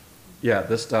 Yeah. Yeah,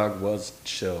 this dog was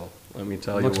chill. Let me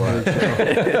tell you Looks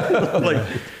what. Like,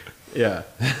 yeah,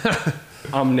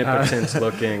 omnipotent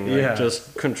looking. Like, Yeah.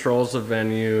 just controls the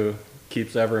venue,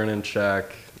 keeps everyone in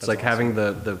check. It's like having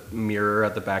the mirror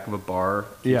at the back of a bar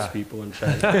keeps Yeah. people in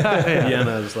check.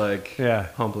 Vienna is like, Yeah.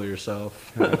 humble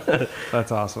yourself.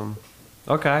 That's awesome.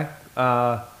 Okay.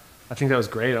 I think that was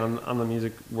great on the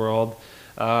music world.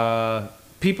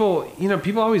 People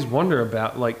always wonder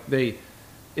about, like,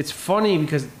 it's funny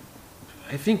because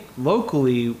I think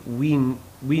locally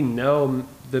we know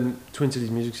the Twin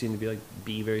Cities music scene to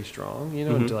be very strong,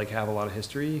 and to like have a lot of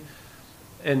history.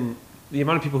 And the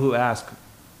amount of people who ask,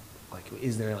 like,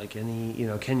 is there like any,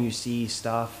 can you see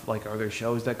stuff? Like, are there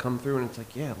shows that come through? And it's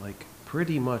like, yeah, like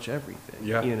pretty much everything,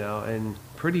 Yeah. and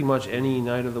pretty much any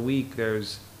night of the week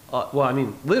there's,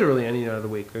 literally any night of the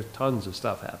week there's tons of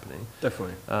stuff happening.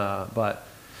 Definitely. But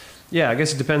yeah, I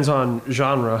guess it depends on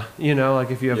genre,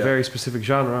 like if you have Yeah. very specific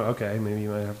genre, okay, maybe you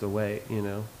might have to wait,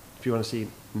 if you want to see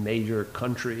major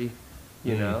country,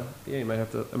 yeah, you might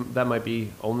have to, that might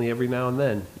be only every now and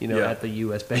then, Yeah. at the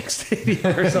US Bank Stadium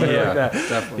or something Yeah, like that,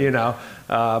 definitely.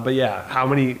 but yeah, how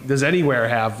many, does anywhere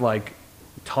have like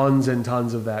tons and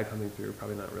tons of that coming through?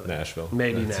 Probably not really. Nashville.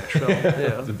 Maybe Nashville. Yeah.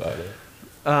 That's about it.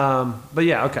 But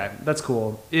yeah, okay, that's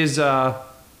cool.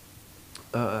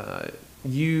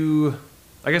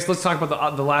 I guess let's talk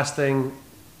about the last thing,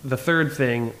 the third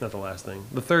thing, not the last thing.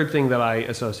 The third thing that I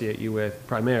associate you with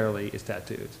primarily is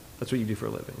tattoos. That's what you do for a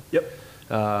living. Yep.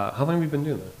 How long have you been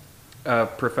doing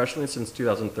that? Professionally since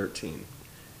 2013.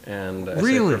 And I say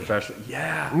Really?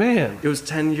 yeah. Man. It was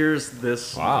 10 years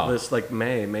this Wow. like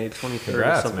May 23rd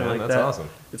Congrats, or something man. like That's that. awesome.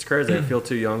 It's crazy. I feel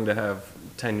too young to have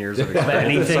 10 years of experience.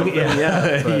 Anything? Something,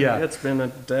 Yeah. but Yeah. It's been a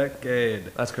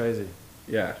decade. That's crazy.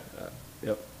 Yeah.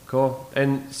 Yep. Cool.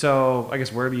 And so I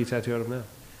guess where do you tattoo out of now?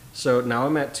 So now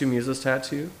I'm at Two Muses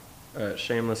Tattoo,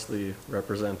 shamelessly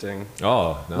representing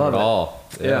Oh, not Love at it. all.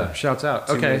 Yeah. Shouts out.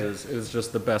 Two Okay. Muses. It was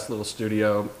just the best little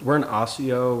studio. We're in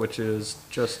Osseo, which is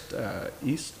just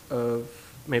east of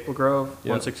Maple Grove,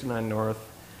 Yep. 169 North.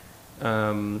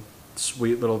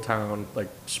 Sweet little town, like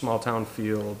small town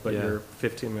feel, but Yeah. you're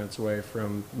 15 minutes away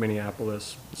from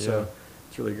Minneapolis. So Yeah.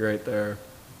 it's really great there.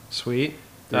 Sweet.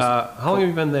 There's- How long have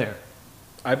you been there?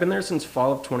 I've been there since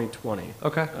fall of 2020.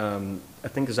 Okay. I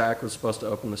think Zach was supposed to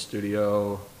open the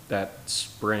studio that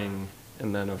spring,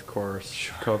 and then of course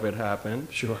COVID happened.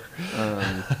 Sure.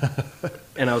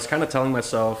 And I was kind of telling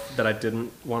myself that I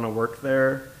didn't want to work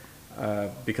there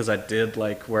because I did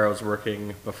like where I was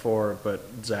working before, but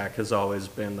Zach has always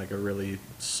been like a really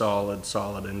solid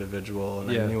individual,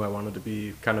 and Yeah. I knew I wanted to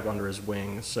be kind of under his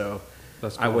wing. So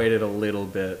That's I cool. waited a little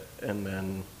bit and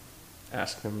then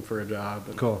asked him for a job.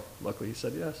 And Cool. luckily he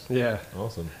said yes. Yeah.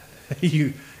 Awesome.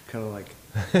 You kind of like.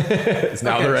 It's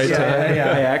now the right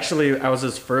Yeah, time. I was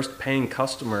his first paying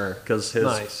customer because his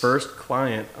Nice. first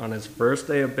client on his first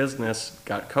day of business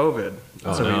got COVID.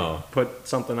 Oh, so no. he put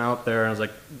something out there and I was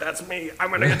like, that's me. I'm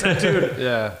going to get tattooed.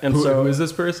 Yeah. And Who so is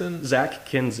this person? Zach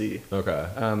Kinsey. Okay.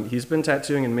 He's been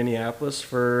tattooing in Minneapolis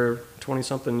for 20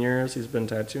 something years. He's been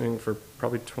tattooing for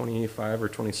probably 25 or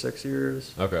 26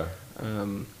 years. Okay.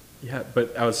 Yeah,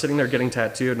 but I was sitting there getting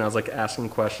tattooed, and I was like asking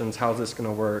questions. How's this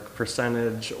gonna work?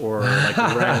 Percentage or like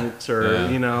rent or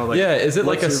Yeah. like yeah, is it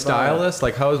like what's a your vibe? stylist?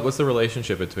 Like, what's the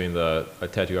relationship between a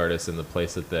tattoo artist and the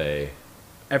place that they?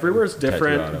 Everywhere's tattoo out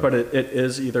different, of? but it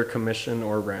is either commission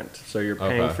or rent. So you're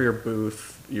paying Okay. for your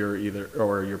booth. You're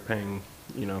paying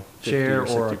 50 Share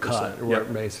or a 60%. cut,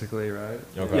 Yep. basically, right?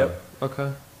 Okay. Yep.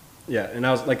 Okay. Yeah, and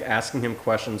I was like asking him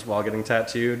questions while getting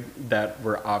tattooed that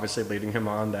were obviously leading him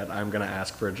on that I'm gonna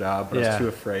ask for a job, but I Yeah. was too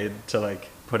afraid to like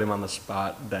put him on the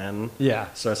spot then. Yeah.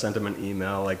 So I sent him an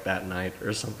email like that night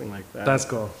or something like that. That's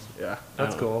cool. Yeah.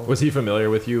 That's cool. Was he familiar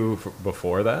with you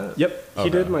before that? Yep, he Okay.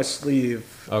 did my sleeve.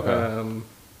 Okay.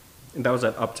 And that was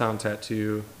at Uptown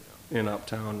Tattoo in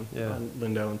Uptown Yeah. on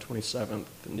Lindo and 27th.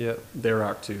 And Yep. they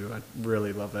rock too. I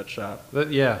really love that shop.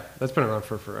 Yeah, that's been around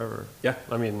for forever. Yeah,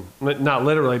 I mean, not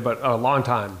literally, but a long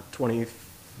time.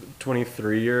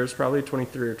 23 years, probably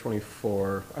 23 or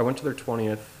 24. I went to their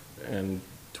 20th and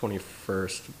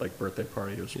 21st like birthday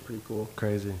party. It was pretty cool.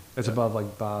 Crazy. It's above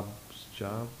like Bob's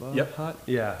Job Yep. Hut?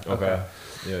 Yeah. Okay.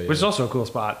 Yeah. Which is also a cool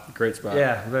spot. Great spot.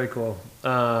 Yeah, very cool.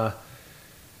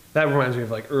 That reminds me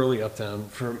of like early Uptown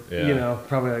from, Yeah.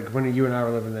 probably like when you and I were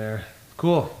living there.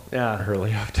 Cool. Yeah.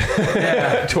 early up to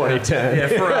Yeah. 2010. Yeah,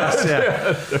 for us,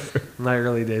 yeah. My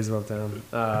early days of Uptown.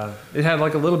 It had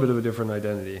like a little bit of a different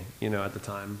identity, at the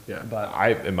time. Yeah. But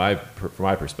From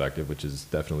my perspective, which is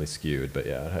definitely skewed, but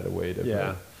yeah, it had a way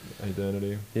different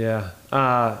identity. yeah.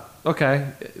 Okay.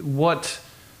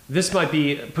 This might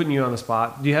be putting you on the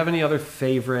spot. Do you have any other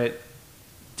favorite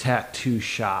tattoo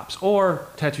shops or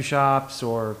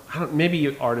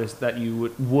maybe artists that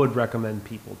you would recommend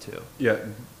people to? Yeah,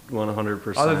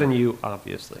 100%. Other than you,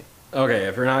 obviously. Okay,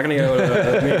 if you're not going to go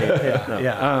to me.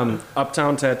 Yeah.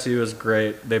 Uptown Tattoo is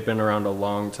great. They've been around a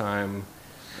long time.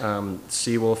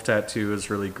 Seawolf Tattoo is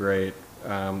really great.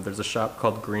 There's a shop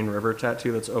called Green River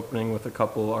Tattoo that's opening with a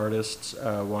couple artists.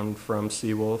 One from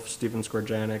Seawolf, Steven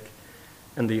Skorjanic,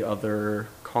 and the other,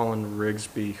 Colin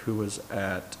Rigsby, who was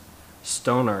at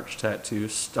Stone Arch Tattoo.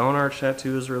 Stone Arch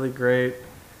Tattoo is really great.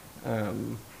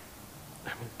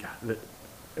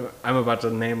 I'm about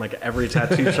to name like every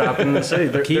tattoo shop in the city.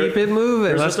 Keep it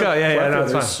moving. Let's go.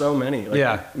 There's so many.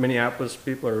 Yeah. Minneapolis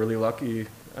people are really lucky.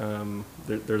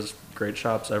 There's great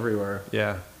shops everywhere.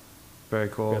 Yeah. Very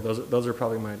cool. Yeah, those are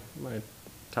probably my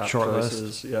top Short choices.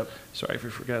 list. Yep. Sorry if we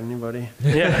forgot anybody.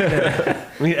 Yeah.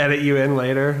 We edit you in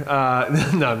later.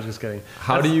 No, I'm just kidding.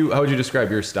 How would you describe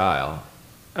your style?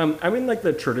 I'm in like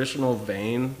the traditional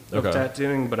vein of Okay.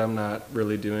 tattooing, but I'm not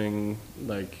really doing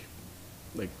like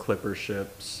clipper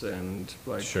ships and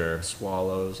like Sure.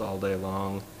 swallows all day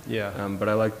long. Yeah. But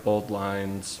I like bold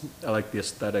lines. I like the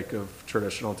aesthetic of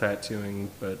traditional tattooing,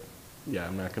 but yeah,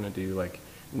 I'm not gonna do like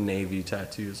navy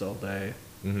tattoos all day.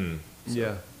 Mm-hmm.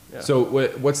 Yeah. Yeah. So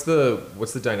what's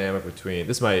the dynamic between,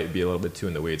 this might be a little bit too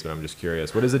in the weeds, but I'm just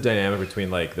curious. What is the dynamic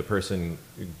between like the person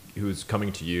who's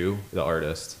coming to you, the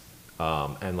artist,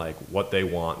 and like what they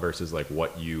want versus like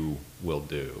what you will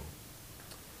do?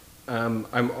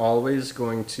 I'm always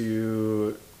going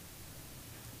to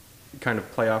kind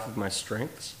of play off of my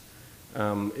strengths.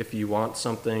 If you want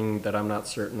something that I'm not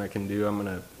certain I can do, I'm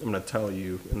gonna tell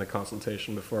you in the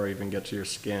consultation before I even get to your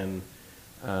skin.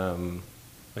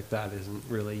 Like that isn't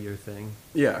really your thing.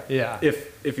 Yeah. Yeah.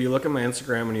 If you look at my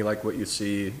Instagram and you like what you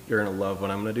see, you're gonna love what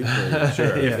I'm gonna do for you.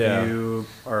 Sure. If Yeah. you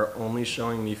are only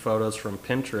showing me photos from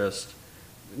Pinterest,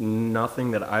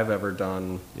 nothing that I've ever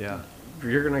done, Yeah.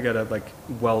 you're gonna get a like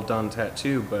well done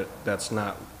tattoo, but that's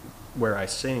not where I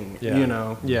sing.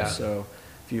 Yeah. Yeah. So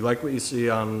if you like what you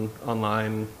see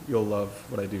online, you'll love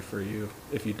what I do for you.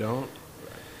 If you don't,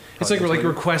 It's like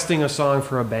requesting a song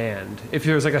for a band. If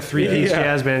there was like a 3-piece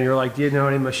jazz band, you're like, "Do you know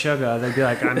any Meshuggah?" They'd be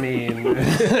like, "I mean,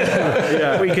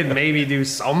 we could maybe do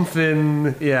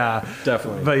something." Yeah,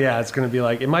 definitely. But yeah, it's gonna be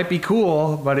like it might be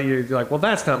cool, but you're like, "Well,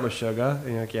 that's not Meshuggah."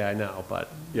 And you're like, "Yeah, I know, but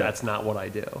that's not what I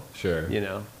do." Sure.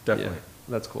 Yeah, Definitely.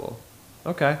 that's cool.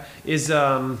 Okay, is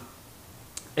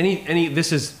any?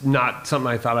 This is not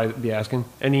something I thought I'd be asking.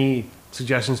 Any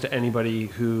suggestions to anybody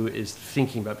who is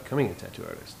thinking about becoming a tattoo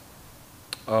artist?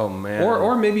 Oh man.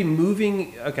 Or maybe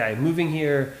moving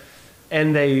here,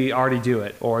 and they already do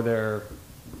it, or they're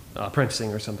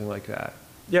apprenticing or something like that.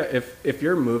 Yeah, if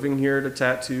you're moving here to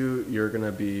tattoo, you're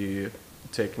gonna be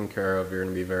taken care of. You're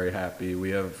gonna be very happy.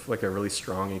 We have like a really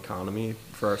strong economy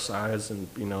for our size, and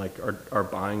like our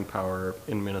buying power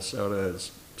in Minnesota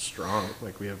is strong.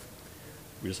 Like we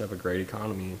just have a great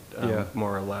economy,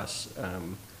 more or less.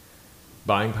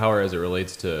 Buying power as it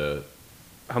relates to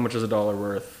How much is a dollar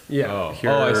worth? Yeah. Here,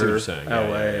 I see what you're saying. Yeah,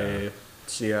 LA, yeah.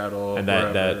 Seattle, and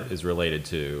wherever. that is related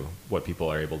to what people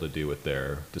are able to do with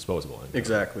their disposable income.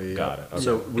 Exactly. Got yeah. it. Okay.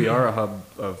 So we are a hub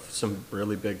of some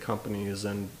really big companies,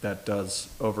 and that does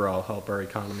overall help our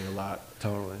economy a lot.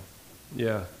 Totally.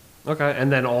 Yeah. Okay.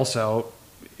 And then also,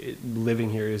 living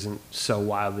here isn't so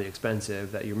wildly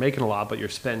expensive that you're making a lot, but you're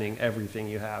spending everything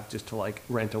you have just to like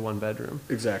rent a 1-bedroom.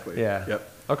 Exactly. Yeah. Yep.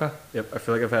 Okay. Yep. I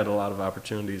feel like I've had a lot of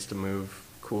opportunities to move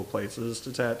cool places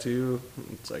to tattoo.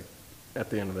 It's like at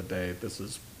the end of the day, this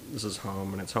is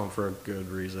home, and it's home for a good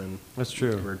reason. That's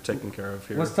true. We're taken care of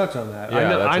here. Let's touch on that.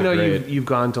 Yeah, I know great- you've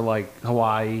gone to like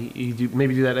Hawaii. You do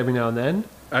that every now and then.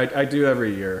 I do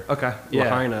every year. Okay. Yeah.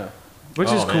 Lahaina. Which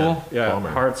is Oh, man. cool. Yeah. Bummer.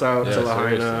 Hearts out Yeah, to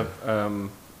Lahaina. seriously.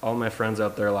 All my friends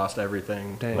out there lost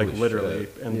everything, Dang. like Holy literally.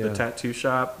 shit. And Yeah. the tattoo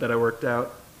shop that I worked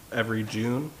out every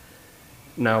June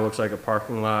now looks like a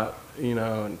parking lot,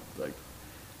 and like,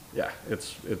 yeah,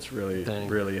 it's really Dang.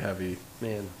 really heavy.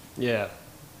 Man. Yeah.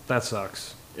 That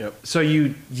sucks. Yep. So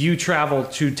you travel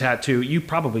to tattoo. You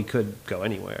probably could go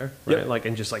anywhere, right? Yep. Like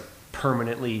and just like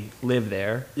permanently live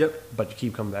there. Yep. But you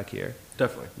keep coming back here.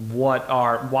 Definitely.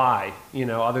 Why?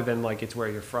 Other than like it's where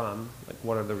you're from. Like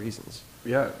what are the reasons?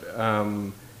 Yeah.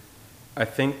 I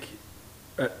think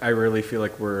I really feel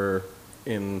like we're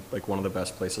in like one of the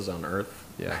best places on earth.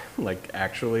 Yeah. Like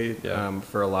actually, Yeah.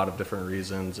 for a lot of different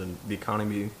reasons, and the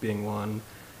economy being one.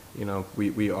 you know,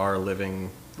 we are living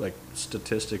like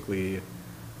statistically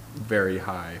very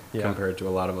high compared to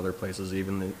a lot of other places,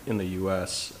 even in the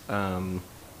U.S. I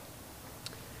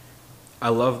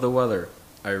love the weather.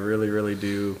 I really, really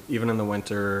do. Even in the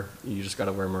winter, you just got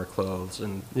to wear more clothes,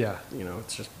 and you know,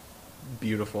 it's just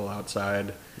beautiful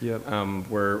outside. Yep.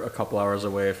 We're a couple hours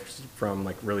away from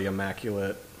like really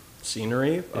immaculate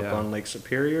scenery up on Lake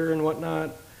Superior and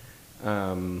whatnot.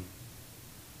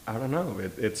 I don't know.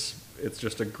 It's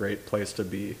just a great place to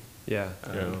be. Yeah.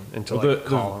 And to Well,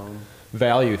 call home.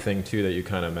 Value thing too that you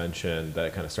kind of mentioned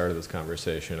that kind of started this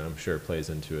conversation, I'm sure plays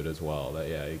into it as well. That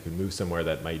you can move somewhere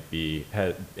that might be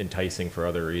enticing for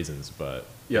other reasons, but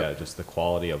just the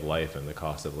quality of life and the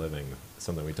cost of living is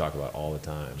something we talk about all the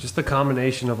time. Just the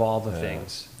combination of all the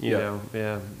things, you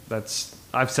know. That's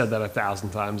I've said that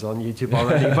 1,000 times on YouTube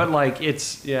already, but like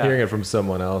it's hearing it from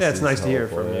someone else. Yeah, it's nice to hear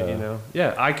helpful, from you. You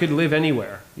know, I could live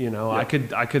anywhere. You know, I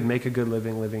could make a good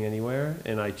living anywhere,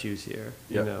 and I choose here.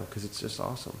 You know, because it's just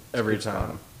awesome. It's Every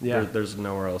time. Yeah, there's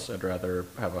nowhere else I'd rather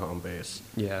have a home base.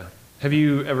 Yeah. Have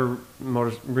you ever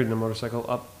ridden a motorcycle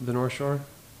up the North Shore?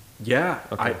 Yeah,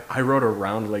 Okay. I rode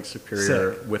around Lake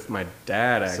Superior Sick. with my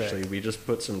dad, actually. Sick. We just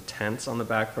put some tents on the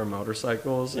back of our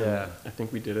motorcycles. And Yeah. I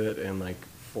think we did it in like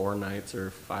 4 nights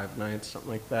or 5 nights, something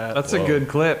like that. That's a good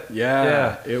clip.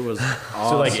 Yeah, it was awesome.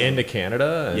 So like into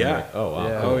Canada? And Yeah. like, oh wow.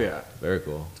 Yeah. Oh, yeah. Very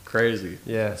cool. It's crazy.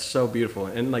 Yeah. It's so beautiful.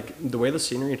 And like the way the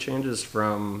scenery changes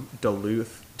from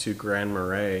Duluth to Grand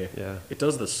Marais, it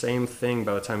does the same thing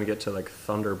by the time you get to like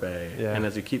Thunder Bay. Yeah. And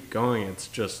as you keep going, it's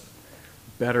just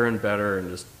better and better and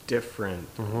just different.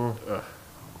 Ugh,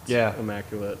 it's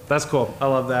immaculate. That's cool. I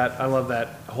love that. I love that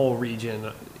whole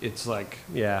region. It's like,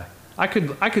 I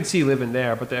could see living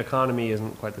there, but the economy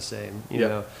isn't quite the same. You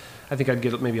know, I think I'd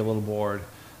get maybe a little bored.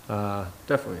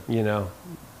 Definitely. You know,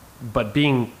 but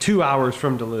being 2 hours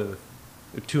from Duluth,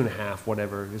 2.5,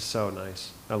 whatever, is so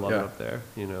nice. I love it up there.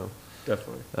 You know,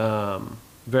 Definitely.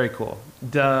 very cool.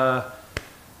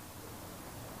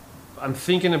 I'm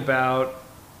thinking about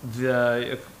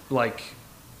the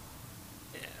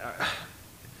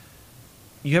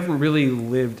you haven't really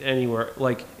lived anywhere.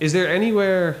 Like, is there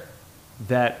anywhere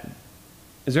that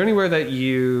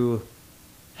you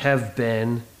have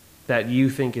been that you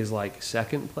think is like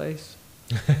second place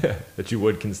That you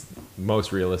would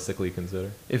most realistically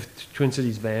consider? if Twin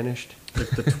Cities vanished?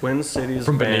 If the Twin Cities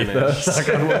From beneath vanish, us.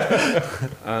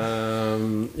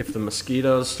 if the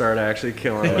mosquitoes start actually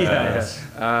killing us,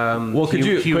 Well, could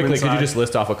you human just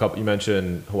list off a couple? You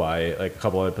mentioned Hawaii, like a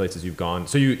couple other places you've gone.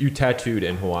 So you tattooed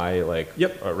in Hawaii, like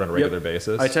on a regular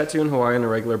basis. I tattoo in Hawaii on a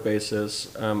regular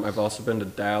basis. I've also been to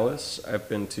Dallas. I've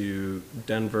been to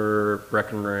Denver,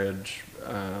 Breckenridge,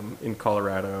 in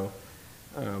Colorado,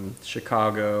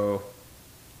 Chicago.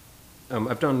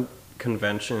 I've done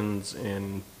conventions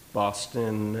in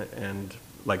Boston and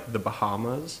like the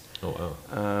Bahamas. Oh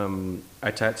wow!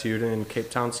 I tattooed in Cape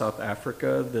Town, South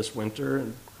Africa this winter,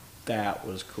 and that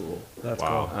was cool. That's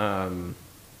Wow.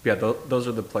 cool. Those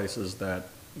are the places that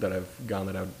I've gone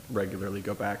that I would regularly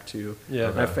go back to. Yeah.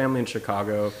 I have family in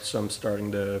Chicago, so I'm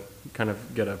starting to kind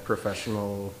of get a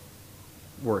professional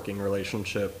working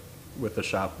relationship with the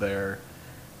shop there.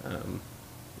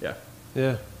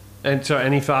 Yeah. And so,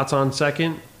 any thoughts on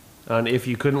second? On if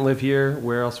you couldn't live here,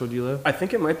 where else would you live? I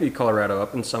think it might be Colorado,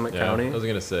 up in Summit Yeah, County. I was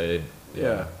gonna say.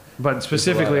 Yeah. But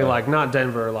specifically, like not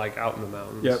Denver, like out in the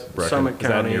mountains. Yep. Summit Is that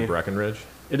County. near Breckenridge?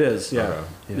 It is, yeah.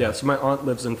 Okay. Yeah. So my aunt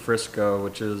lives in Frisco,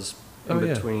 which is in Oh,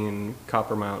 yeah. between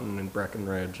Copper Mountain and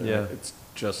Breckenridge. And Yeah. it's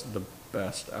just the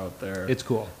best out there. It's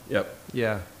cool. Yep.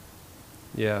 Yeah.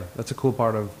 Yeah. That's a cool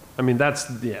part of, I mean, that's,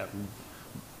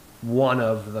 one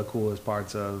of the coolest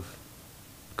parts of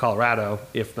Colorado,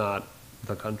 if not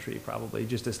the country, probably,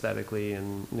 just aesthetically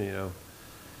and,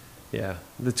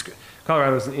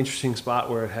 Colorado's an interesting spot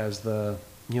where it has the,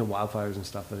 wildfires and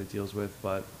stuff that it deals with,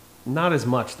 but not as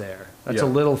much there. That's a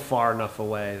little far enough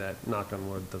away that, knock on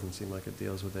wood, doesn't seem like it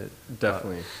deals with it.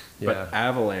 Definitely. But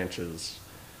avalanches.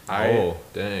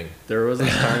 Dang. There was a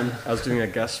time I was doing a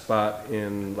guest spot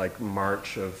in like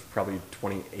March of probably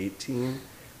 2018. I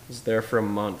was there for a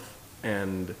month,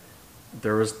 and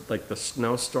there was like the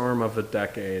snowstorm of the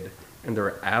decade, and there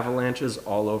were avalanches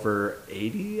all over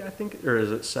 80, I think, or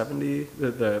is it 70?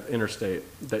 The interstate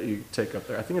that you take up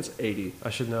there. I think it's 80. I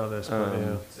should know this, but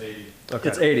It's 80. Okay.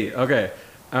 It's 80, okay.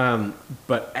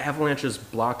 But avalanches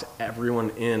blocked everyone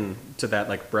in to that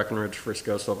like Breckenridge,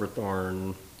 Frisco,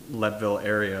 Silverthorne, Leadville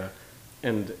area.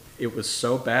 And it was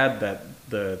so bad that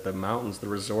the mountains, the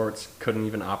resorts, couldn't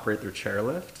even operate their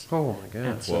chairlift. Oh my God.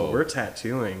 And so Whoa. we're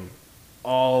tattooing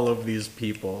all of these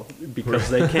people because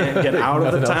they can't get out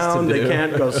of the Nothing else to town. They do.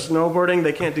 can't go snowboarding.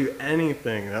 They can't do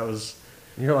anything. That was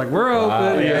You're like, we're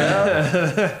open.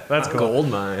 Yeah. That's cool. Gold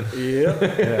mine. Yep.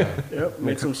 Yeah. Yep.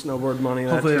 Made some snowboard money.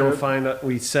 Hopefully they that don't trip. find out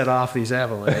we set off these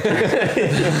avalanches.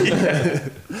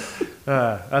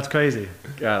 That's crazy.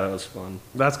 Yeah, that was fun.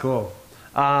 That's cool.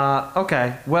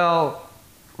 Okay. Well,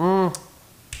 we'll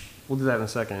do that in a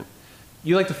second.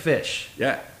 You like to fish.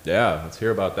 Yeah. Yeah, let's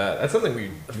hear about that. That's something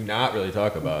we do not really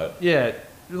talk about. Yeah.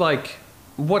 Like,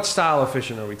 what style of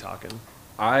fishing are we talking?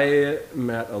 I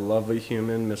met a lovely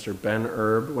human, Mr. Ben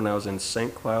Erb, when I was in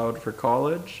St. Cloud for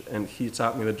college, and he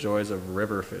taught me the joys of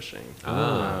river fishing.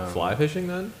 Fly fishing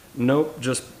then? Nope,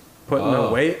 just putting Oh.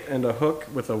 a weight and a hook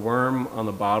with a worm on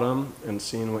the bottom and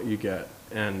seeing what you get.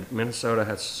 And Minnesota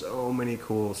has so many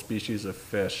cool species of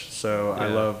fish. So I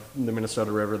Yeah. love the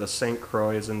Minnesota River. The St.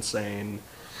 Croix is insane.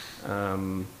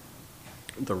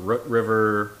 The Root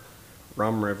River,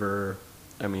 Rum River,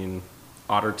 I mean,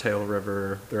 Ottertail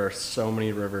River. There are so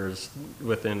many rivers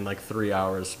within like 3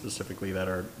 hours specifically that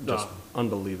are just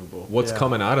unbelievable. What's Yeah.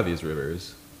 coming out of these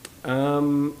rivers?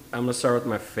 I'm gonna start with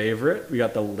my favorite. We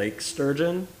got the lake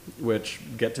sturgeon, which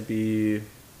get to be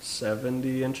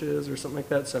 70 inches or something like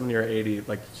that, 70 or 80,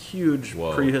 like huge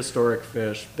Whoa. prehistoric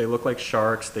fish. They look like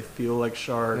sharks. They feel like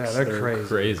sharks. Yeah, they're crazy.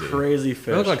 Crazy. Crazy fish.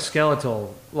 They look like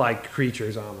skeletal, like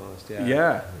creatures almost. Yeah.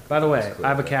 Yeah. By the way, That's cool. I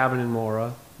have a cabin in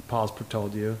Mora. Paul's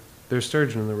told you. There's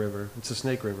sturgeon in the river. It's a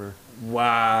snake river.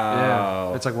 Wow.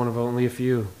 Yeah. It's like one of only a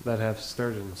few that have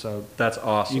sturgeon. So That's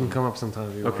awesome. you can come up sometime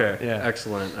if you Okay. want. Yeah.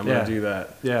 Excellent. I'm Yeah. gonna do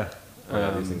that. Yeah. Oh,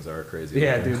 yeah, these things are crazy.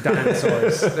 Yeah, dude.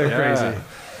 Dinosaurs. They're Yeah.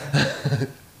 crazy.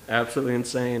 Absolutely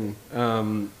insane.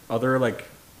 Other like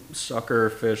sucker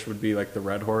fish would be like the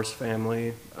red horse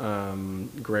family,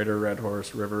 greater red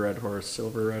horse, river red horse,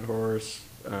 silver red horse.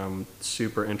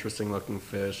 Super interesting looking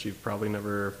fish. You've probably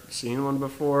never seen one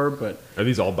before, but Are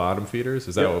these all bottom feeders?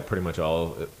 Is that Yeah. what pretty much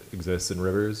all exists in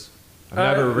rivers? I've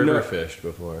never river no. fished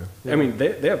before. I mean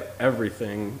they have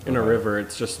everything in a river.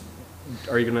 It's just,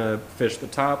 are you gonna fish the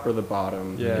top or the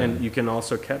bottom? Yeah. And you can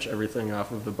also catch everything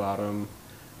off of the bottom.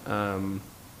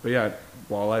 But yeah,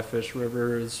 walleye fish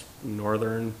rivers,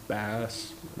 northern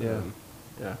bass. Yeah.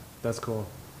 Yeah. That's cool.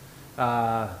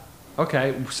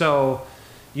 Okay, so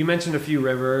you mentioned a few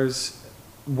rivers.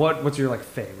 What's your like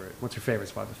favorite? What's your favorite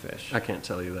spot to fish? I can't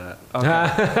tell you that.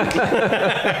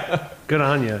 Okay. Good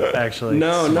on you, actually.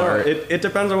 No, Smart. no. It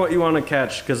depends on what you want to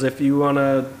catch. Because if you want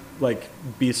to like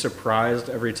be surprised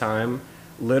every time,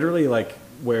 literally like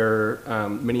where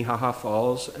Minnehaha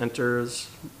Falls enters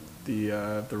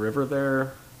the river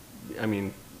there, I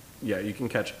mean, yeah, you can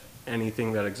catch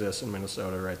anything that exists in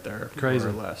Minnesota right there, Crazy.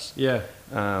 more or less. Yeah.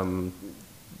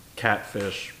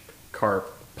 Catfish,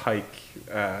 carp, pike,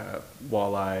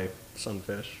 walleye,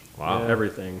 sunfish. Wow.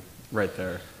 Everything right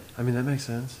there. I mean, that makes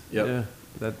sense. Yep. Yeah.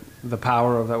 That the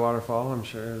power of that waterfall, I'm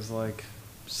sure, is like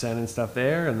sending stuff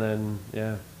there, and then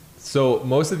yeah. So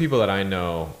most of the people that I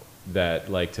know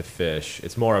that like to fish,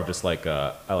 it's more of just like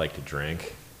I like to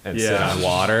drink and sit Yeah. on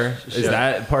water. Is Yeah.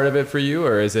 that part of it for you,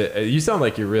 or is it? You sound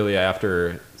like you're really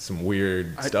after some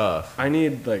weird stuff. I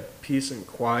need like peace and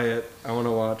quiet. I want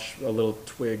to watch a little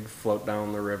twig float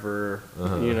down the river.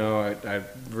 You know, I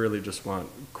really just want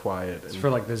quiet. It's And, for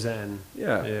like the zen.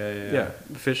 yeah, Yeah.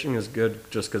 Fishing is good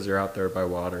just because you're out there by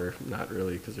water, not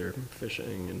really because you're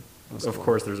fishing. And That's of cool.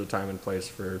 course, there's a time and place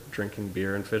for drinking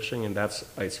beer and fishing, and that's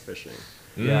ice fishing.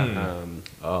 Yeah.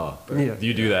 Oh, Yeah. do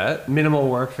you do that? Minimal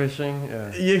work fishing. Yeah.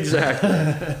 Exactly.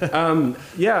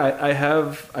 Yeah, I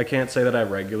have. I can't say that I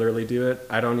regularly do it.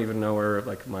 I don't even know where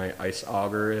like my ice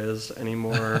auger is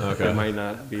anymore. Okay. It might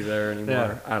not be there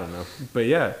anymore. Yeah. I don't know. But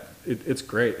yeah, it's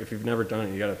great. If you've never done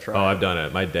it, you got to try. Oh, it. I've done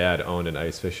it. My dad owned an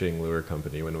ice fishing lure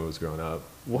company when I was growing up.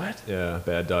 What? Yeah,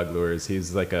 Bad Dog Lures.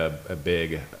 He's like a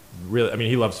big, really. I mean,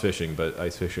 he loves fishing, but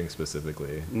ice fishing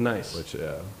specifically. Nice. Which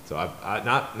yeah. So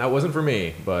that wasn't for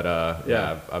me, but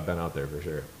Yeah. I've been out there for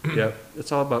sure. Yep.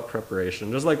 It's all about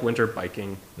preparation. Just like winter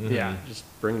biking. Yeah. Just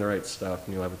bring the right stuff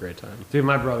and you'll have a great time. Dude,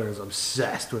 my brother is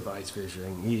obsessed with ice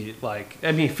fishing. He like,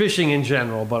 I mean, fishing in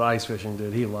general, but ice fishing,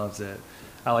 dude, he loves it.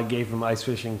 I like gave him ice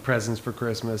fishing presents for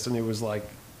Christmas, and he was like,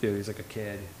 dude, he's like a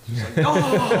kid. He's like,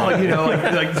 oh, you know,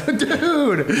 like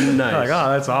dude. Nice. Like,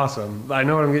 oh, that's awesome. I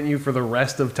know what I'm getting you for the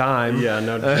rest of time. Yeah,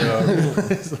 no joke.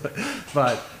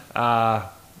 But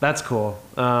that's cool.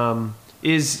 I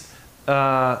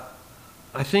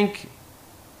think,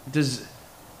 does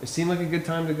it seem like a good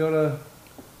time to go to?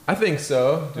 I think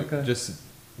so. Okay. Just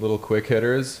little quick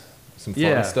hitters, some fun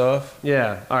Yeah. stuff.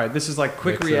 Yeah. All right. This is like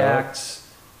quick Mix it up. reacts,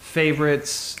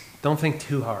 favorites. Don't think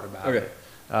too hard about Okay.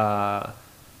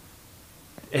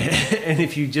 it. And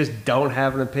if you just don't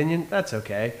have an opinion, that's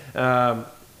okay. Do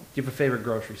you have a favorite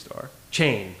grocery store?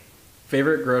 Chain.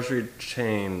 Favorite grocery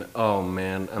chain? Oh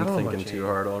man, I'm don't know thinking about too chain.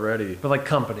 hard already. But like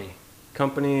company.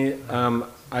 Company,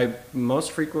 I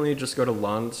most frequently just go to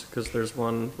Lund's because there's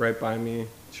one right by me.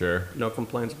 Sure. No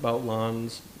complaints about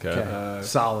Lund's. Okay.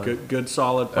 Solid. Good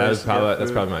solid place.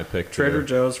 That's probably my pick. Too. Trader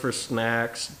Joe's for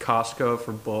snacks, Costco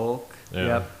for bulk. Yeah.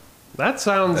 Yep. That's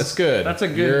good. That's a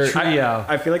good trio.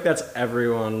 I feel like that's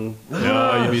everyone.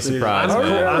 No, you'd be surprised. I'm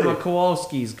man. a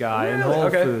Kowalski's guy in Really? Whole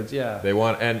Okay. Foods. Yeah. They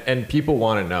want and people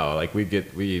want to know. Like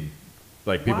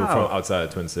people Wow. from outside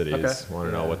of Twin Cities Okay. want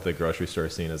to know what the grocery store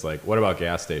scene is like. What about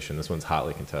gas station? This one's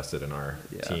hotly contested in our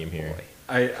team here.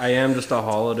 I am just a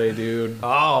holiday dude.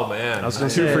 Oh man, I was gonna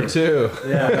two say. for two.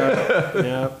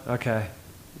 Yeah. Okay.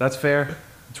 That's fair.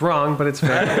 It's wrong, but it's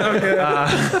fair.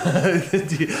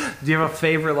 do you have a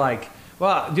favorite do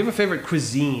you have a favorite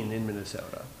cuisine in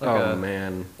Minnesota?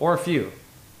 Man. Or a few.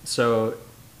 So,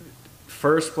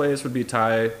 first place would be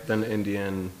Thai, then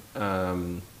Indian,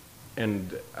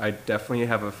 and I definitely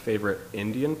have a favorite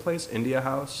Indian place, India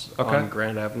House on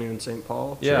Grand Avenue in St.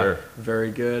 Paul. Yeah. Sure.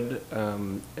 Very good.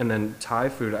 And then Thai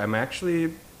food, I'm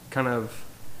actually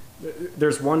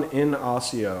there's one in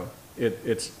Osseo.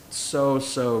 It's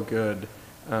so good.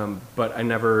 But I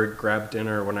never grab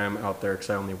dinner when I'm out there because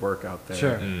I only work out there.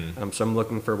 Sure. So I'm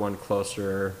looking for one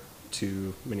closer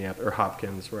to Minneapolis or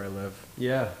Hopkins where I live.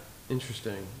 Yeah.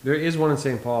 Interesting. There is one in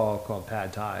St. Paul called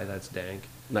Pad Thai. That's dank.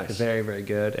 Nice. It's very, very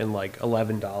good. And like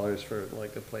 $11 for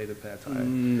like a plate of Pad Thai.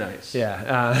 Nice.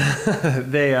 Yeah.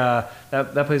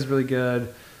 That place is really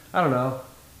good. I don't know.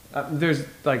 There's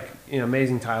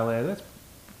amazing Thailand. That's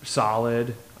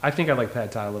solid. I think I like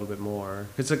Pad Thai a little bit more.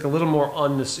 It's like a little more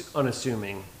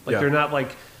unassuming. Like they're not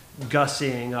like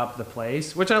gussying up the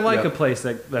place, which I like a place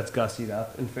that's gussied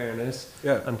up, in fairness.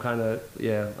 Yeah. I'm I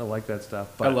like that stuff.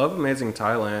 But I love Amazing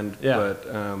Thailand, Yeah. but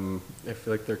I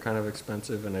feel like they're kind of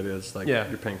expensive, and it is like you're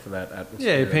paying for that atmosphere.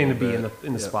 Yeah, you're paying a to be little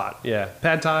in the bit. spot. Yeah.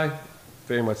 Pad Thai,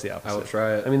 very much the opposite. I will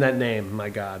try it. I mean, that name, my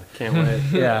God. Can't wait.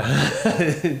 Yeah.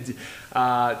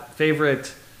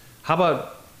 Favorite, how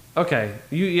about, okay,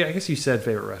 I guess you said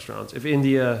favorite restaurants. If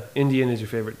Indian is your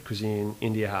favorite cuisine,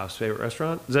 India House, favorite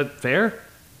restaurant, is that fair?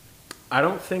 I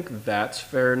don't think that's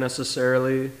fair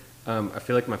necessarily. I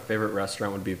feel like my favorite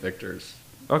restaurant would be Victor's.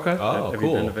 Okay. Oh, Have cool.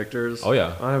 you been to Victor's? Oh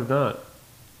yeah. I have not.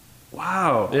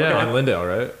 Wow. Yeah. On Lindale,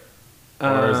 right?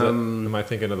 Or is it? Am I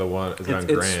thinking of the one? Is it on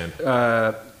Grand?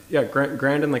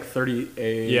 Grand and like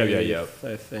 38. Yeah.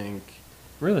 I think.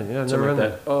 Really? Yeah, I've never Something been like there.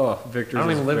 that. Oh, Victor's I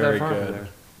don't is even live very that far good. from there.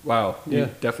 Wow. Yeah. You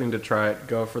definitely need to try it.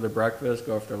 Go for their breakfast,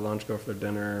 go for their lunch, go for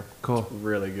their dinner. Cool. It's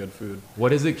really good food.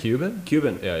 What is it? Cuban?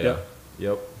 Cuban. Yeah.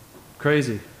 Yep.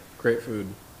 Crazy. Great food.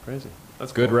 Crazy.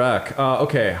 That's Good cool. rack.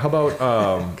 Okay, how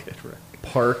about Good rack.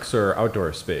 parks or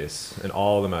outdoor space in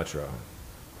all the metro?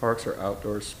 Parks or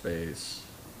outdoor space?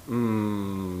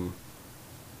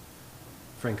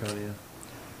 Franconia.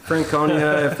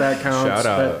 Franconia, if that counts. Shout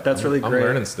out. That's really I'm great.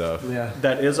 learning stuff. Yeah.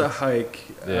 That is a hike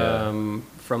Yeah.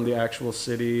 from the actual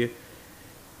city.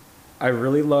 I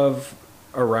really love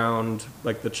around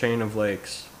like the chain of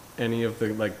lakes. Any of the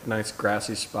like nice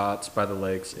grassy spots by the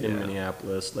lakes in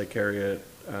Minneapolis, Lake Harriet,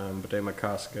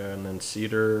 Batema-Casca, and then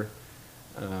Cedar.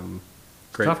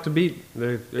 Great. Tough to beat.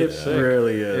 They're It sick.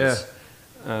 really is.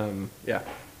 Yeah.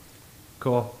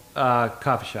 Cool.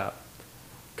 Coffee shop.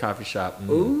 Coffee shop.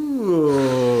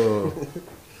 Ooh.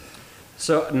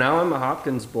 So now I'm a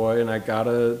Hopkins boy, and I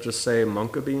gotta just say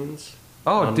Monka Beans.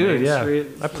 Oh, on dude, Main yeah. Street.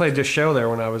 I played this show there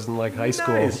when I was in like high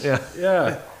school. Nice. Yeah.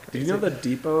 Yeah. Do you know the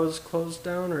depot's closed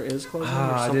down or is closed down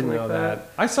or I something didn't like know that.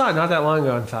 I saw it not that long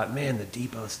ago and thought, man, the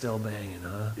depot's still banging,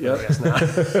 huh? Yep. I guess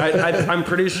not. I'm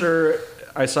pretty sure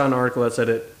I saw an article that said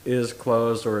it is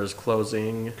closed or is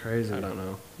closing. Crazy. I don't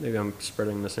know. Maybe I'm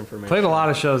spreading misinformation. Played a lot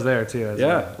of shows there too. As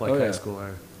Yeah. like Oh, high yeah.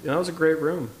 schooler. Yeah, that was a great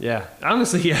room. Yeah.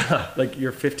 Honestly, yeah. Like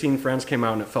your 15 friends came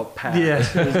out and it felt packed. Yeah.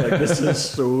 It was like, this is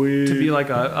sweet. To be like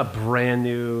a brand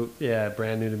new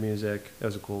to music. It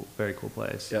was a cool, very cool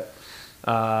place. Yep.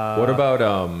 What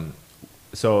about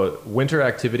so winter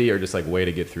activity or just like way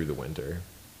to get through the winter?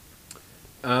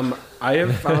 I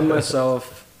have found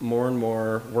myself more and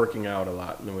more working out a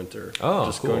lot in the winter. Oh,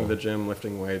 just cool. going to the gym,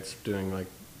 lifting weights, doing like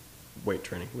weight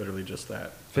training, literally just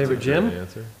that. Favorite That's a great gym?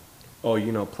 answer. Oh,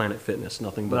 you know, Planet Fitness,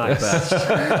 nothing but Nice. the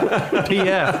best.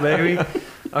 PF, baby.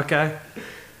 Okay.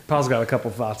 Paul's got a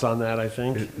couple thoughts on that, I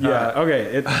think. Yeah.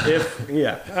 Okay.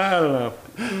 I don't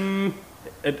know.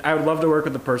 I would love to work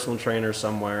with a personal trainer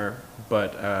somewhere,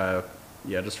 but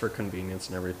just for convenience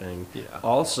and everything. Yeah.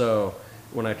 Also,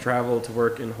 when I travel to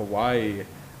work in Hawaii,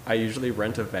 I usually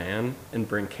rent a van and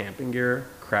bring camping gear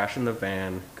crash in the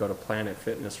van, go to Planet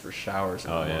Fitness for showers.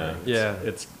 In the morning. Yeah.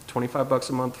 It's $25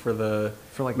 a month for the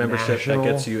like membership national?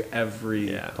 that gets you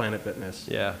every Planet Fitness.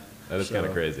 Yeah. That is kind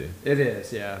of crazy. It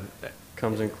is, yeah.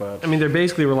 Comes in clutch. I mean, they're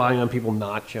basically relying on people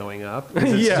not showing up.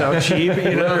 'Cause it's so cheap,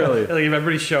 you know? Literally. Like, if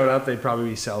everybody showed up, they'd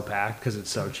probably be so packed because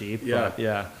it's so cheap. Yeah. But,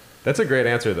 yeah. That's a great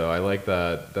answer, though. I like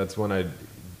that. That's one I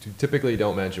typically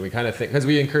don't mention. We kind of think, because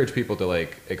we encourage people to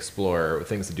like explore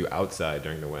things to do outside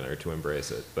during the winter to embrace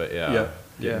it. But Yeah.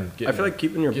 I feel like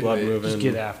keeping your blood moving. Just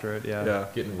get after it, yeah.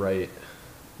 getting right.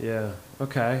 Yeah.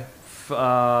 Okay.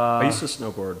 I used to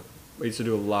snowboard. I used to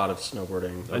do a lot of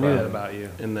snowboarding. I knew that about you.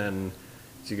 And then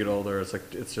as you get older,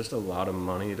 it's just a lot of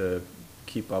money to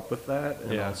keep up with that,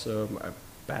 and also my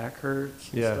back hurts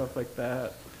and stuff like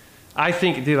that. I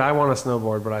think, dude, I want to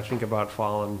snowboard, but I think about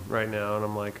falling right now, and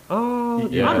I'm like, oh,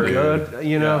 Yeah, I'm dude. good,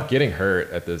 you know? Getting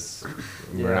hurt at this,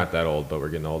 we're Yeah. not that old, but we're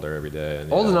getting older every day.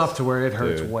 And, Old yeah, enough to where it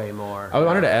hurts dude. way more. I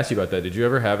wanted to ask you about that. Did you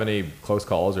ever have any close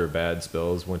calls or bad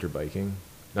spills winter biking?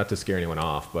 Not to scare anyone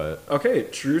off, but Okay,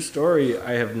 true story.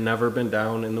 I have never been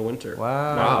down in the winter.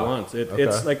 Wow. Not once. Okay.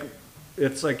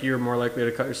 It's like you're more likely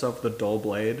to cut yourself with a dull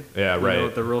blade. Yeah, You right. know,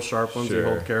 the real sharp ones you Sure.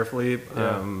 hold carefully.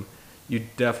 Yeah. You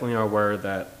definitely are aware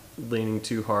that leaning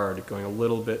too hard, going a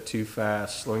little bit too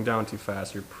fast, slowing down too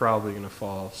fast, you're probably going to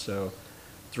fall. So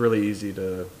it's really easy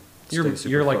to stay super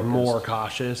You're like focused. more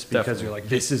cautious because Definitely. you're like,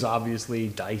 this is obviously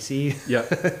dicey. Yeah,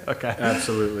 Okay.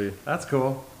 absolutely. That's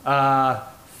cool.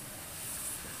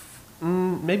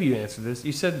 Maybe you answered this.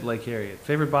 You said Lake Harriet.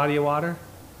 Favorite body of water?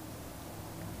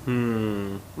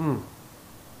 I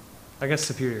guess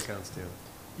Superior counts too.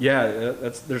 Yeah,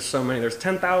 there's so many. There's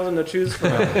 10,000 to choose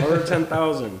from. Over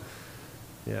 10,000.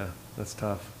 Yeah, that's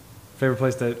tough. Favorite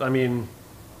place to, I mean,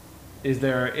 is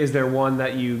there one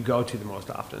that you go to the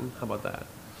most often? How about that?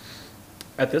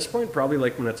 At this point, probably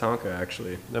Lake Minnetonka,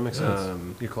 actually. That makes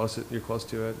sense. You're close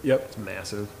to it. Yep. It's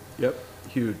massive. Yep.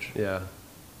 Huge. Yeah.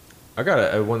 I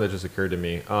got one that just occurred to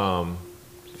me.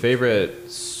 Favorite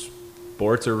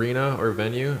sports arena or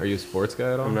venue? Are you a sports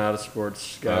guy at all? I'm not a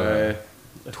sports guy. Okay.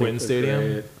 I Twin think they're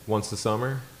Stadium great. once a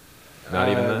summer. Not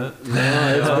even that.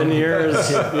 No, it's been years.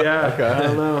 Yeah. Okay. I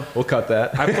don't know. We'll cut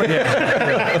that.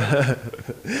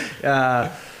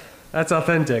 That's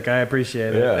authentic. I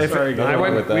appreciate it. Yeah. Sorry, I wrong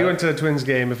went, with that. we went to a Twins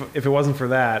game. If it wasn't for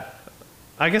that,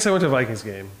 I guess I went to a Vikings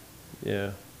game.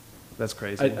 Yeah. That's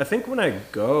crazy. I think when I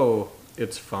go,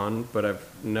 it's fun, but I've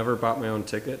never bought my own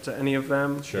ticket to any of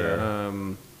them.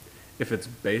 Sure. If it's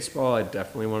baseball, I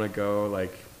definitely want to go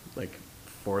like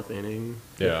fourth inning.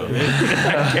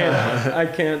 Yeah. I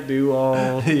can't do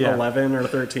all Yeah. 11 or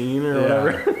 13 or Yeah.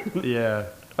 whatever. Yeah.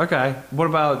 Okay. What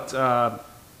about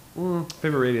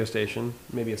favorite radio station?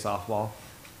 Maybe a softball.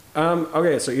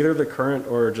 Okay, so either the current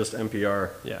or just NPR.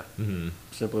 Yeah.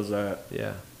 Simple as that.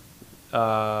 Yeah.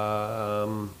 I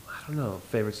don't know.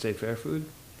 Favorite state fair food?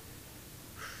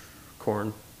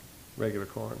 Corn. Regular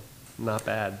corn. Not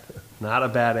bad. Not a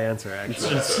bad answer,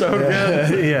 actually. It's so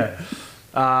good. Yeah.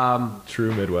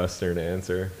 True Midwestern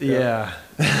answer. Yeah.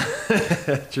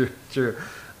 True.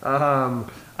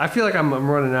 I feel like I'm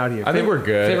running out here. I think we're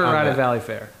good Favorite on ride that. at Valley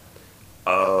Fair?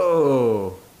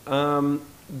 Oh.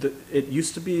 It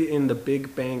used to be in the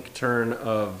big bank turn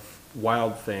of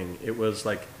Wild Thing. It was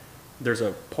like there's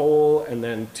a pole and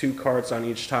then 2 carts on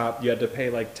each top. You had to pay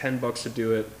like $10 to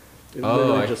do it. It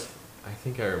literally I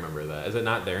think I remember that. Is it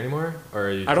not there anymore,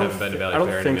 or you I haven't been to Valley I don't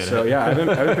Fair in a think minute? so. Yeah, I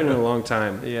haven't been in a long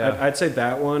time. Yeah. I'd say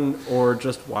that one or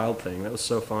just Wild Thing. That was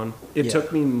so fun. It Yeah.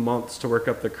 took me months to work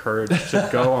up the courage to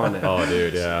go on it. Oh,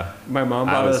 dude, yeah. My mom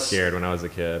I bought was us. scared when I was a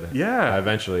kid. Yeah. I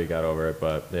eventually got over it,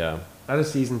 but yeah. I had a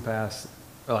season pass,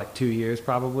 like 2 years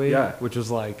probably. Yeah. Which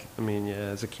was like, I mean, yeah,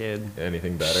 as a kid.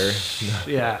 Anything better?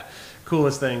 Yeah.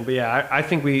 Coolest thing. But yeah, I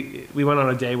think we went on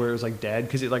a day where it was like dead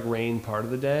because it like rained part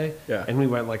of the day. Yeah. And we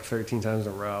went like 13 times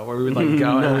in a row where we would like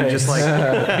go and we'd just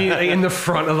like be like, in the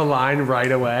front of the line right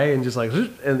away and just like,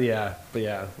 and yeah. But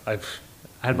yeah, I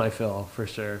had my fill for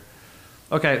sure.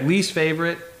 Okay. Least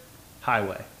favorite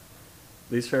highway.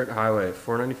 Least favorite highway,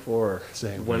 494.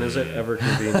 Same. When is it ever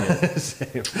convenient?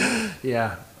 Same.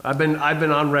 Yeah. I've been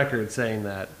on record saying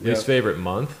that. Least favorite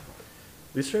month?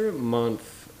 Least favorite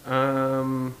month.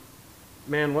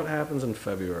 Man, what happens in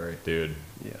February? Dude,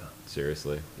 Yeah.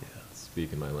 seriously. Yeah.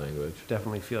 Speaking my language.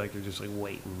 Definitely feel like you're just like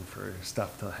waiting for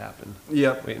stuff to happen.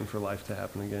 Yep. Waiting for life to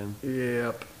happen again.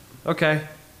 Yep. Okay.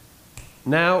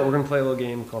 Now we're gonna play a little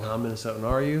game called How Minnesotan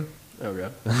Are You? Okay.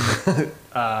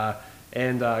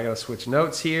 And I gotta switch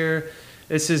notes here.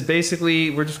 This is basically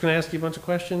we're just gonna ask you a bunch of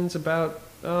questions about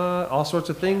all sorts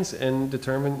of things and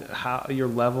determine how your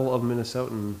level of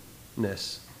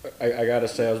Minnesotanness. I gotta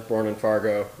say, I was born in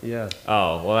Fargo. Yeah.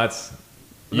 Oh, well, that's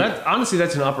Honestly,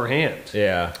 that's an upper hand.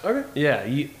 Yeah. Okay.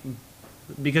 Yeah,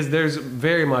 because there's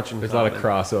very much in There's a lot of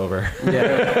crossover.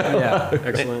 Yeah, yeah,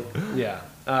 Excellent.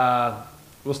 yeah.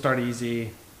 We'll start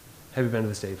easy. Have you been to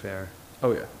the state fair?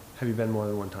 Oh yeah. Have you been more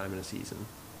than one time in a season?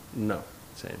 No.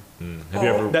 Same. Have you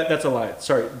ever? That's a lie.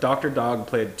 Sorry. Dr. Dog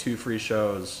played 2 free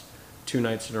shows 2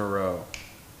 nights in a row.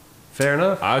 Fair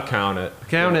enough. I'll count it.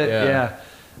 Count it. Yeah.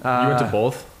 You went to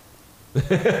both?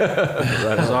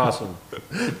 That is awesome.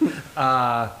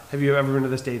 Have you ever been to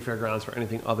the state fairgrounds for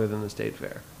anything other than the state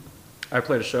fair? I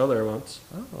played a show there once.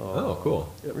 Oh,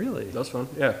 cool. Really? That was fun.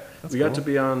 Yeah. That's We got cool. to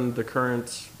be on the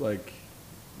current like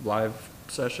live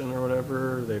session or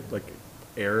whatever. They like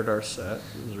aired our set.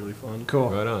 It was really fun. Cool.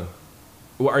 Right on.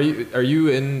 Well,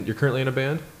 you're currently in a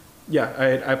band?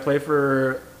 Yeah, I play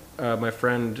for my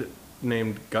friend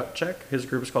named Gut Check. His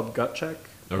group is called Gut Check.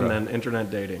 Okay. And then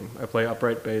Internet Dating. I play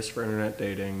upright bass for Internet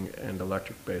Dating and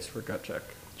electric bass for Gut Check.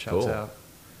 Shouts Cool.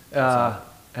 out.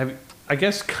 I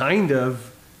guess kind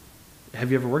of. Have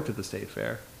you ever worked at the state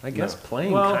fair? I guess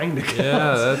playing Well, kind of.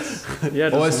 Yeah, that's. Yeah,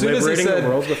 Well, does as soon as he liberating said- the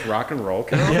world with rock and roll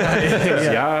count?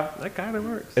 Yeah, that kind of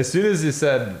works. As soon as you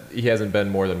said he hasn't been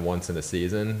more than once in a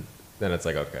season, then it's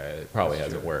like, okay, it probably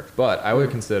hasn't worked. But I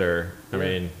would consider, I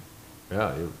mean,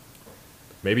 yeah,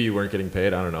 maybe you weren't getting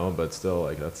paid, I don't know, but still,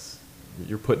 like,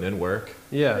 you're putting in work.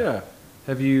 Yeah. Yeah.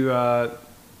 Have you?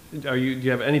 Do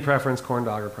you have any preference, corn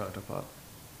dog or pronto pup?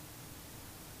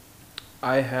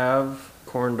 I have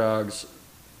corn dogs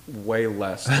way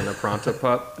less than a pronto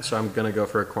pup, so I'm gonna go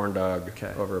for a corn dog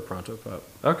Okay. over a pronto pup.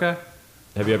 Okay.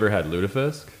 Have you ever had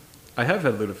lutefisk? I have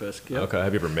had lutefisk. Yep. Okay.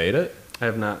 Have you ever made it? I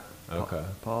have not. Okay.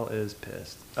 Paul is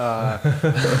pissed.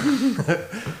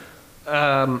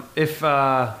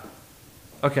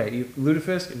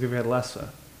 Lutefisk. Have you ever had lefse?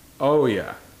 Oh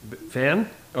yeah. Fan?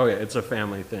 Oh yeah. It's a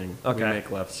family thing. Okay. We make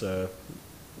lefse.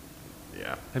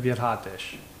 Yeah. Have you had hot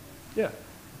dish? Yeah.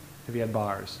 Have you had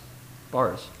bars?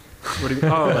 Bars. What do you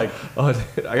mean? Oh, like Oh,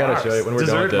 dude, I gotta Bars. show you when we're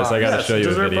done with Dessert this. I gotta bars. show you a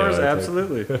dessert video. bars. I think.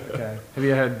 Absolutely. Okay. Have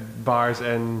you had bars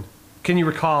and? Can you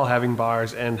recall having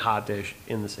bars and hot dish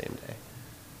in the same day?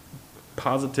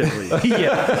 Positively.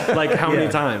 Yeah. Like how many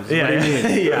times? Yeah. What do you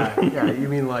mean? Yeah. You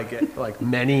mean like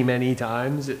many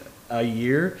times a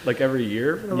year? Like every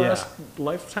year for the Yeah. last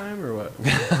lifetime or what?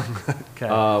 Okay.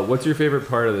 What's your favorite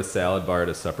part of the salad bar at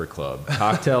a supper club?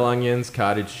 Cocktail onions,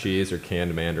 cottage cheese, or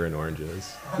canned mandarin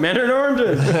oranges? Mandarin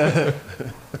oranges.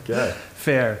 Okay.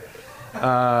 Fair.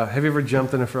 Have you ever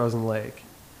jumped in a frozen lake?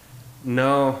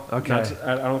 No. Okay.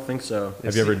 I don't think so.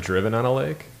 Have you ever driven on a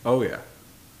lake? Oh yeah.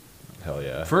 Hell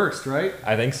yeah. First, right?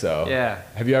 I think so. Yeah.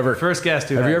 Have you ever? First guest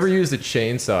who Have you has. ever used a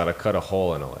chainsaw to cut a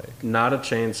hole in a lake? Not a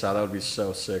chainsaw. That would be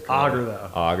so sick. Auger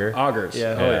though? Auger. Augers.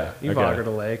 Yeah. Oh, yeah. You've Okay. augered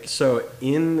a lake. So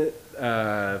in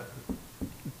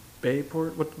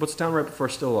Bayport, what's down right before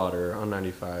Stillwater on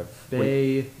 95?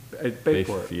 Bayport.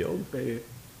 Bayfield?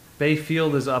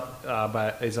 Bayfield is up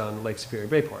is on Lake Superior,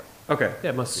 Bayport. Okay. Yeah,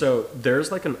 it must be. So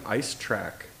there's like an ice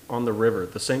track on the river.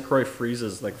 The St. Croix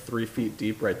freezes like 3 feet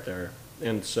deep right there.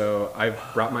 And so I've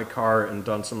brought my car and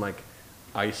done some like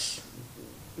ice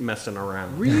messing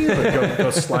around. Really?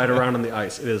 go slide around on the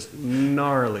ice. It is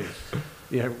gnarly.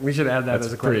 Yeah, we should add that That's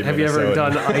as a pretty question. Have you ever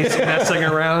Minnesotan. done ice messing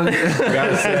around?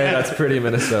 Gotta say that's pretty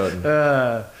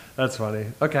Minnesotan. That's funny.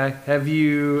 Okay. Have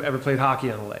you ever played hockey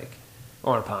on a lake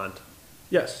or a pond?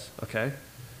 Yes. Okay.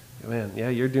 Man, yeah,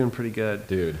 you're doing pretty good.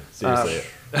 Dude, seriously.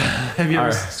 Have you ever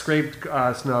Alright. scraped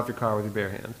snow off your car with your bare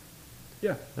hand?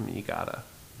 Yeah. I mean, you gotta.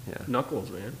 Yeah. Knuckles,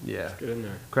 man. Yeah. Let's get in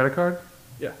there. Credit card?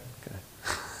 Yeah. Okay.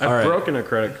 I've All right. broken a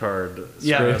credit card.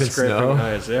 Yeah. Scraping snow?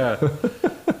 ice. Yeah.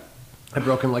 I've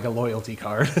broken like a loyalty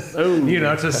card. Oh. You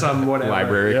know, to some whatever.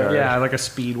 Library Yeah. card. Yeah, like a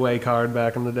Speedway card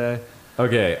back in the day.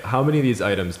 Okay, how many of these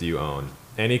items do you own?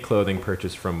 Any clothing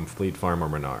purchased from Fleet Farm or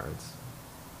Menards?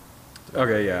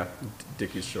 Okay, yeah.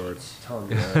 Dickies shorts.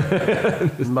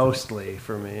 Mostly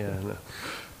for me, yeah. No.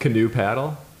 Canoe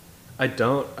paddle? I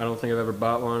don't think I've ever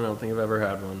bought one. I don't think I've ever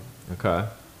had one. Okay.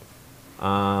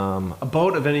 A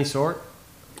boat of any sort?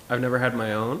 I've never had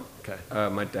my own. Okay.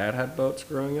 My dad had boats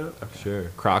growing up. Sure.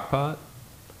 Crock pot?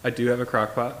 I do have a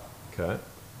crock pot. Okay.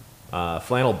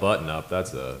 Flannel button up.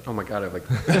 That's a. Oh my god, I have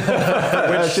like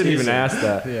I shouldn't even season? ask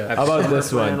that. Yeah. How about Summer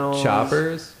this one? flannels.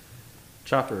 Choppers?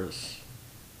 choppers.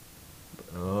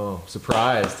 Oh,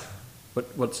 surprised.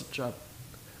 What's a chop?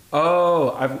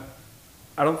 Oh,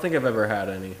 I don't think I've ever had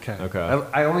any. Okay.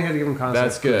 I only had to give them concept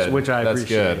That's good. clues, which I That's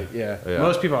appreciate. good. Yeah. Yeah.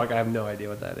 Most people are like, I have no idea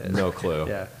what that is. No clue.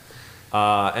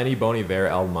 Yeah. Any Bon Iver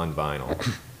album on vinyl?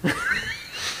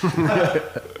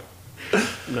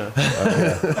 No.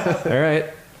 All right.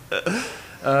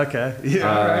 Okay. Yeah.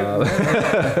 All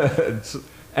right.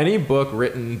 Any book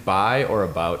written by or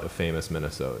about a famous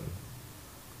Minnesotan?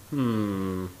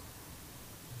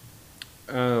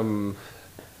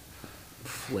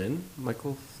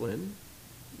 Michael Flynn.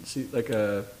 See,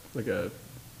 I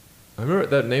remember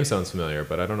that name sounds familiar,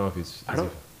 but I don't know if he's.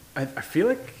 I feel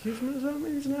like he's Minnesota.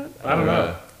 Maybe he's not. I don't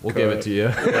know. We'll give it to you.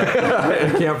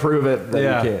 I can't prove it. That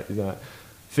Yeah. you can't. He's not.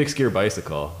 Fixed gear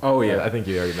bicycle. Oh, yeah. I think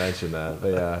you already mentioned that.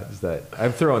 But yeah, just that.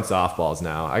 I'm throwing softballs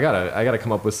now. I gotta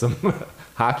come up with some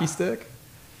hockey stick.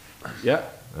 Yeah.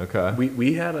 Okay.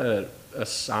 We had a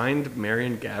signed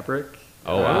Marion Gabrick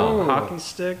Oh, wow. hockey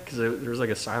stick because there was like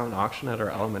a silent auction at our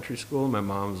elementary school. And my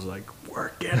mom was like,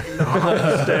 "We're getting the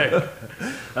hockey stick."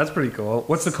 That's pretty cool.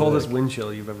 What's the coldest wind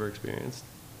chill you've ever experienced?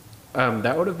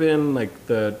 That would have been like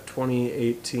the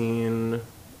 2018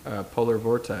 polar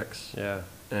vortex. Yeah.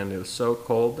 And it was so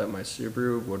cold that my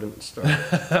Subaru wouldn't start.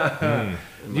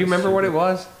 Do you remember what it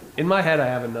was? In my head, I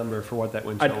have a number for what that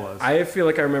wind chill was. I feel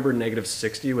like I remember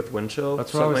 -60 with wind chill.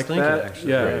 That's what I was something thinking, that.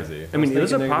 actually. Yeah. Crazy. I mean, it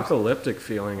was thinking negative- apocalyptic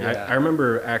feeling. Yeah. I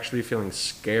remember actually feeling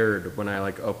scared when I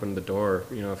like opened the door.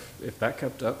 You know, if that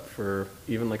kept up for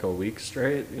even like a week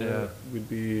straight, you know, we'd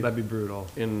be That'd be brutal.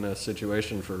 in a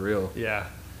situation for real. Yeah.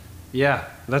 Yeah.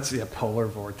 That's polar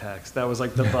vortex. That was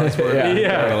like the buzzword.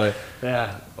 Yeah. Totally.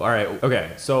 Yeah. All right.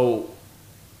 Okay. So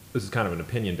this is kind of an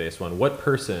opinion-based one. What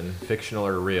person, fictional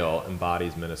or real,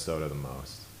 embodies Minnesota the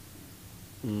most?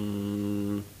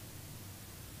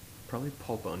 Probably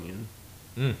Paul Bunyan.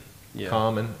 Yeah.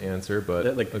 Common answer, but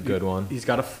That, like a good one. He's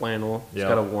got a flannel. He's Yeah.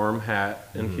 got a warm hat,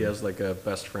 and he has like a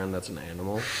best friend that's an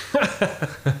animal.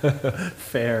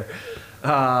 Fair.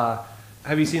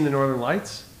 Have you seen the Northern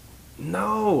Lights?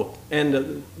 No.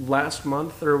 And last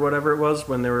month or whatever it was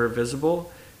when they were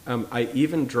visible, I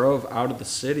even drove out of the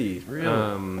city.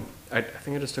 Really? I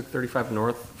think I just took 35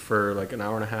 north for like an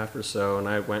hour and a half or so, and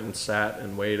I went and sat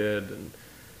and waited and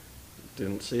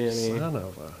didn't see any. Son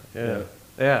of a. Yeah.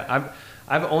 Yeah.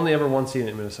 I've only ever once seen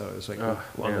it in Minnesota. It's like on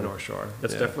the man. North Shore.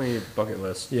 It's definitely bucket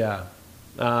list. Yeah.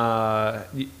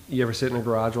 You ever sit in a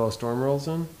garage while a storm rolls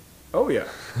in? Oh yeah.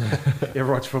 You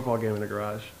ever watch a football game in a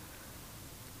garage?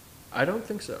 I don't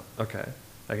think so. Okay.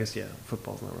 I guess,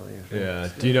 football's not really your thing. Yeah.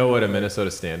 Do you know what a Minnesota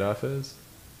standoff is?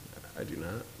 I do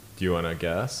not. Do you want to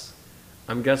guess?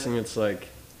 I'm guessing it's like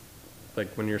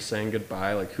when you're saying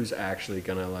goodbye, like who's actually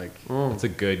gonna like That's a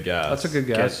good guess. That's a good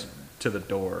guess. get to the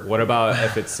door. What about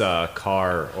if it's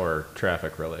car or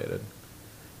traffic related?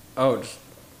 Oh, just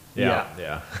Yeah.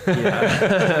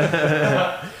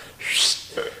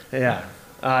 Yeah.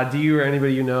 Do you or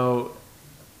anybody you know,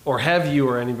 or have you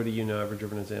or anybody you know ever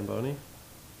driven a Zamboni?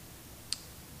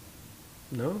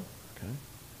 no. Okay.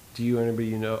 Do you or anybody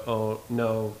you know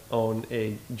own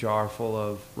a jar full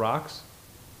of rocks?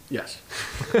 Yes.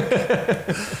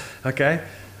 Okay.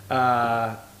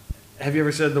 Have you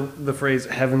ever said the phrase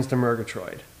 "Heavens to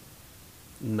Murgatroyd"?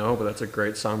 No, but that's a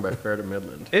great song by Fair to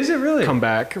Midland. Is it really? Come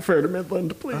back, Fair to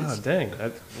Midland, please. Oh, dang.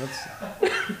 That's.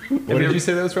 What did you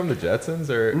say that was from? The Jetsons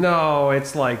or? No,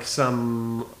 it's like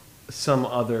some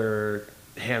other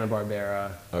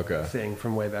Hanna-Barbera Okay. thing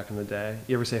from way back in the day.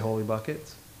 You ever say "Holy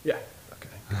Buckets"? Yeah. Okay.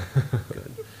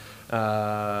 Good.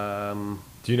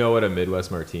 Do you know what a Midwest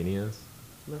Martini is?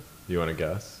 No. Do you want to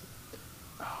guess?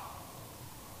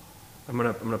 I'm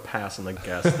gonna pass on the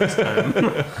guess this time.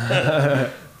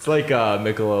 It's like a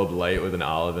Michelob Light with an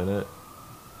olive in it.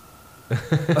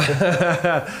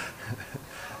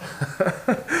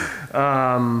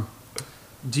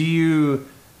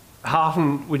 How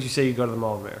often would you say you go to the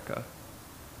Mall of America?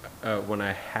 When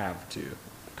I have to.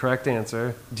 Correct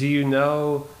answer. Do you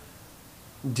know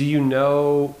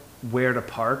where to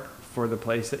park for the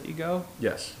place that you go?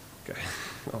 Yes. Okay.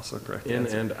 Also correct In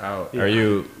answer. and out. Are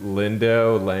you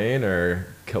Lindo Lane or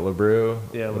Killebrew?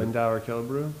 Yeah, Lindau or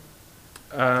Killebrew?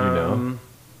 you know?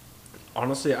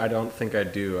 Honestly, I don't think I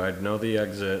do. I know the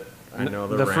exit. I know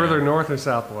the The ramp. further north or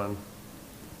south one?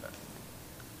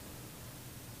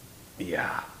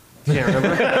 Yeah. Can't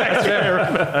remember.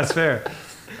 That's fair.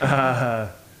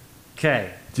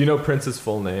 Okay. Do you know Prince's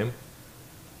full name?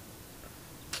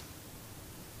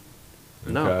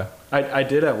 No. Okay. I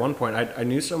did at one point. I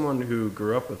knew someone who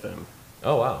grew up with him.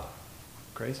 Oh, wow.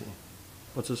 Crazy.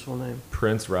 What's his full name?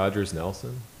 Prince Rogers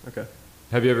Nelson. Okay.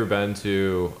 Have you ever been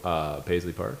to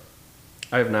Paisley Park?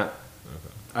 I have not.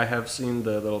 Okay. I have seen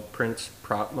the little Prince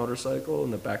prop motorcycle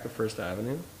in the back of First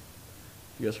Avenue.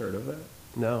 You guys heard of that?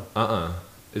 No.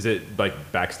 Is it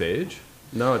like backstage?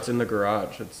 No, it's in the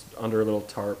garage. It's under a little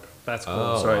tarp. That's cool.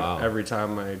 Oh, So wow. every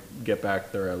time I get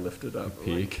back there, I lift it up. I'm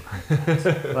Peak.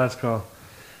 That's cool.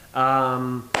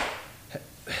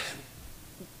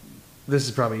 This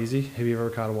is probably easy. Have you ever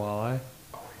caught a walleye?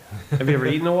 Oh yeah. Have you ever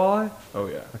eaten a walleye? Oh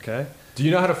yeah. Okay. Do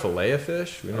you know how to fillet a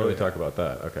fish? We didn't really yeah. talk about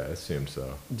that. Okay, I assumed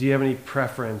so. Do you have any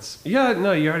preference? Yeah,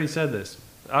 no, you already said this.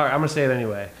 All right, I'm gonna say it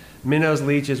anyway. Minnows,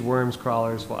 leeches, worms,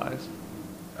 crawlers, flies.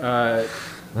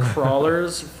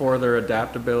 Crawlers, for their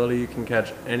adaptability, you can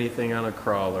catch anything on a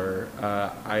crawler.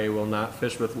 I will not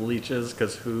fish with leeches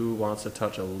because who wants to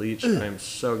touch a leech? I'm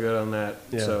so good on that.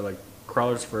 Yeah. So like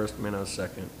crawlers first, minnows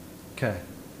second. Okay.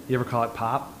 You ever call it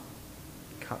pop?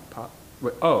 Pop.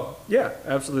 Wait, oh yeah,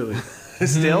 absolutely.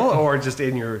 Still, or just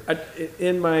in your?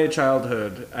 In my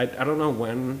childhood, I don't know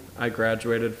when I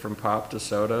graduated from pop to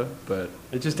soda, but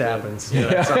It just happens. Yeah.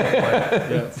 At some point.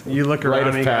 yeah. You look Rite around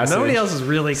of and you go, passage. nobody else is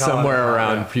really calling Somewhere it pop.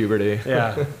 around puberty.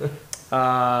 Yeah.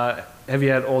 Have you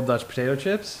had Old Dutch potato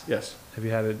chips? Yes, Have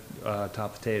you had a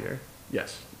top potato?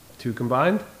 yes, Two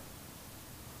combined?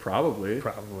 probably.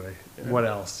 Probably. Yeah. What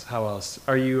else? How else?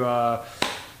 Are you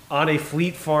on a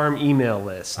Fleet Farm email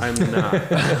list? I'm not.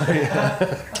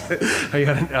 Are you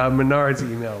on a Menards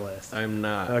email list? I'm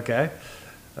not. Okay.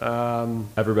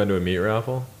 Ever been to a meat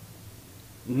raffle?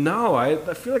 No, I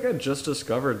feel like I just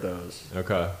discovered those.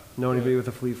 Okay. Know anybody with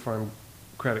a Fleet Farm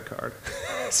credit card?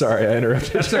 Sorry, I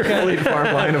interrupted your Fleet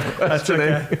Farm line of questioning.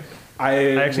 okay.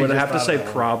 I actually would just have to thought say of that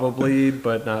one. probably,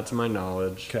 but not to my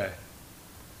knowledge. Okay.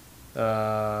 You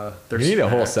They're need a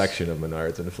whole snacks. section of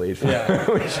Menards and a Fleet Farm. Yeah.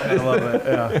 I love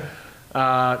it.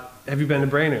 Yeah. Have you been to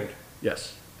Brainerd?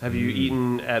 Yes. Have you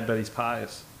eaten at Betty's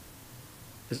Pies?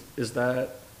 Is that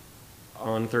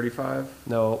on 35?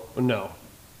 No.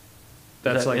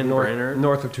 That's that like in north, Brainerd?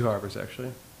 north of Two Harbors,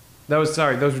 actually. Those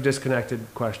were disconnected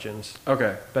questions.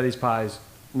 Okay. Betty's Pies,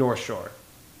 North Shore.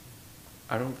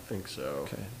 I don't think so.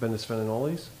 Okay. Been to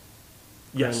Svenonoli's?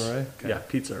 Yes. Grand Marais? Okay. Yeah,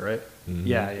 pizza, right?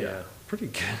 Yeah. Yeah. Pretty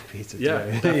good pizza, too. Yeah,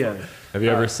 definitely. Have you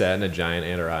ever sat in a giant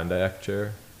Adirondack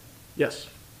chair? Yes.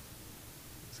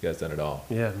 This guy's done it all.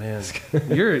 Yeah, man.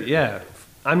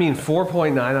 I mean,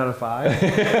 4.9 out of 5.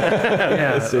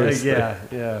 Yeah, Seriously.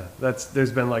 yeah.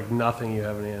 There's been like nothing you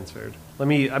haven't answered.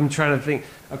 I'm trying to think.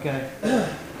 Okay.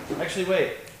 Actually,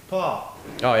 wait, Paul.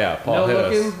 Oh yeah, Paul, No hit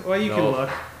looking. us. Well, you No. can look.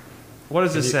 What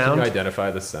is Can this you, sound? Can you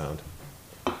identify the sound?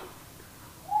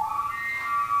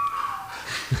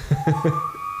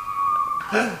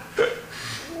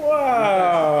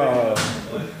 Wow.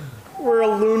 We're a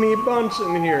loony bunch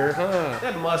in here, huh?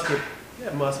 That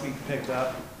must be picked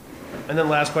up. And then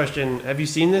last question: have you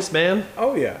seen this man?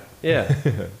 Oh, yeah. Yeah.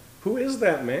 Who is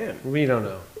that man? We don't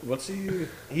know. What's he?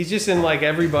 He's just in like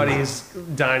everybody's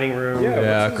dining room. Yeah.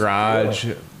 Yeah, what's his garage.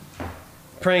 deal?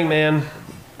 Praying man.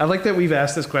 I like that we've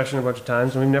asked this question a bunch of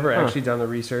times, and we've never actually done the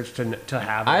research to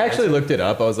have. I an actually answer. looked it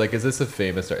up. I was like, is this a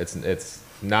famous art? It's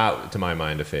not, to my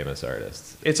mind, a famous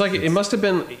artist. It's like it must have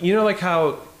been. Like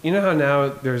how now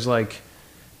there's like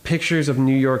pictures of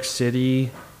New York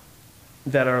City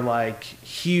that are like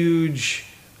huge.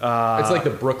 It's like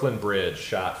the Brooklyn Bridge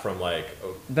shot from like a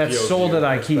That's POV sold at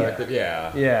IKEA. perspective.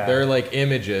 Yeah, Yeah. They're like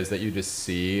images that you just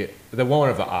see. The one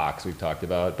of the ox we've talked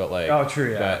about, but like Oh,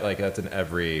 true, yeah. that's in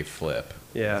every flip.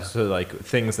 Yeah. So like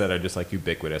things that are just like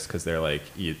ubiquitous because they're like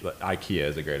IKEA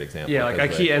is a great example. Yeah, like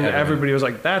because, IKEA, and everyone- everybody was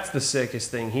like, "That's the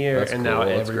sickest thing here," That's and cool, now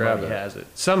let's everybody grab it. has it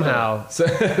somehow. So,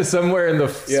 somewhere in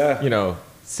the Yeah.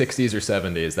 60s or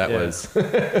 70s that Yeah. was.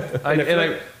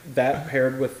 That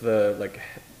paired with the like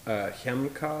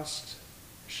Hemkost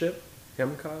ship.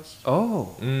 Hemkost.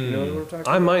 Oh, You know what I'm talking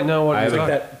about? I might know what I you're It's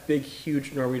talking. like that big,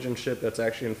 huge Norwegian ship that's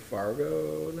actually in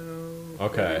Fargo now.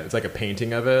 Okay, it's like a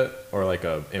painting of it or like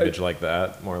a image like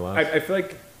that, more or less. I feel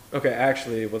like, okay,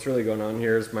 actually, what's really going on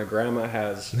here is my grandma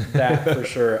has that for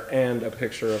sure and a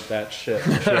picture of that ship.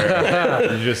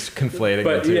 You're just conflating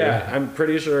But the two. yeah, I'm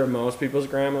pretty sure most people's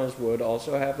grandmas would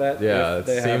also have that. Yeah, if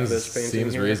they it have this painting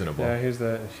seems here. reasonable. Yeah, here's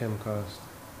the Shem cost.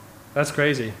 That's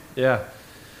crazy. Yeah.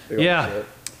 Big old Yeah. shit.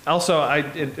 Also,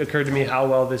 it occurred to me how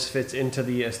well this fits into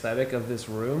the aesthetic of this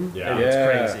room. Yeah. And Yeah.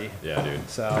 it's crazy. Yeah, dude.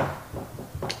 So,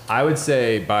 I would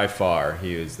say by far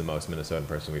he is the most Minnesotan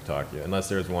person we've talked to, unless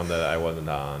there's one that I wasn't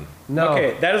on. no.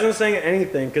 Okay, that isn't saying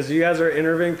anything because you guys are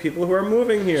interviewing people who are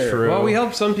moving here. True. Well, we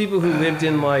helped some people who lived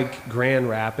in like Grand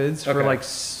Rapids for Okay. like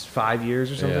 5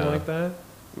 years or something Yeah. like that.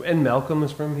 And Malcolm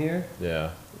is from here. Yeah.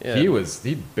 Yeah.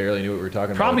 He barely knew what we were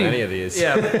talking Probably about with any of these.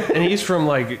 Yeah, and he's from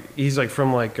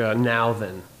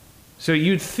Nowthen. So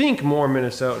you'd think more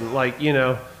Minnesotan, like,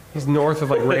 he's north of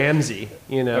like Ramsey,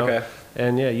 Okay.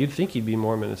 And yeah, you'd think he'd be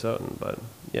more Minnesotan, but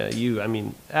yeah,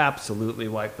 absolutely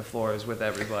wipe the floors with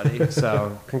everybody.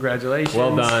 So congratulations.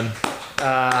 Well done.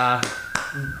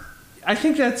 I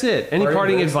think that's it. Any Parting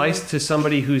parting wisdom? advice to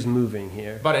somebody who's moving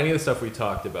here? But any of the stuff we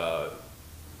talked about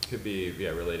could be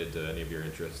related to any of your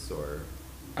interests or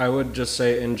I would just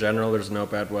say in general, there's no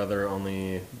bad weather,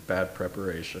 only bad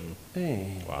preparation.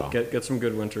 Hey. Wow. Get some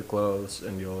good winter clothes,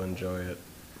 and you'll enjoy it.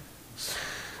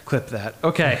 Clip that.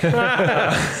 Okay.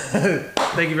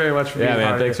 Thank you very much for being Yeah, man.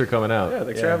 part of Thanks it. for coming out. Yeah,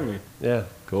 thanks for having me. Yeah.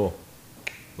 Cool.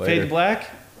 Fade to black.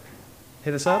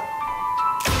 Hit us up.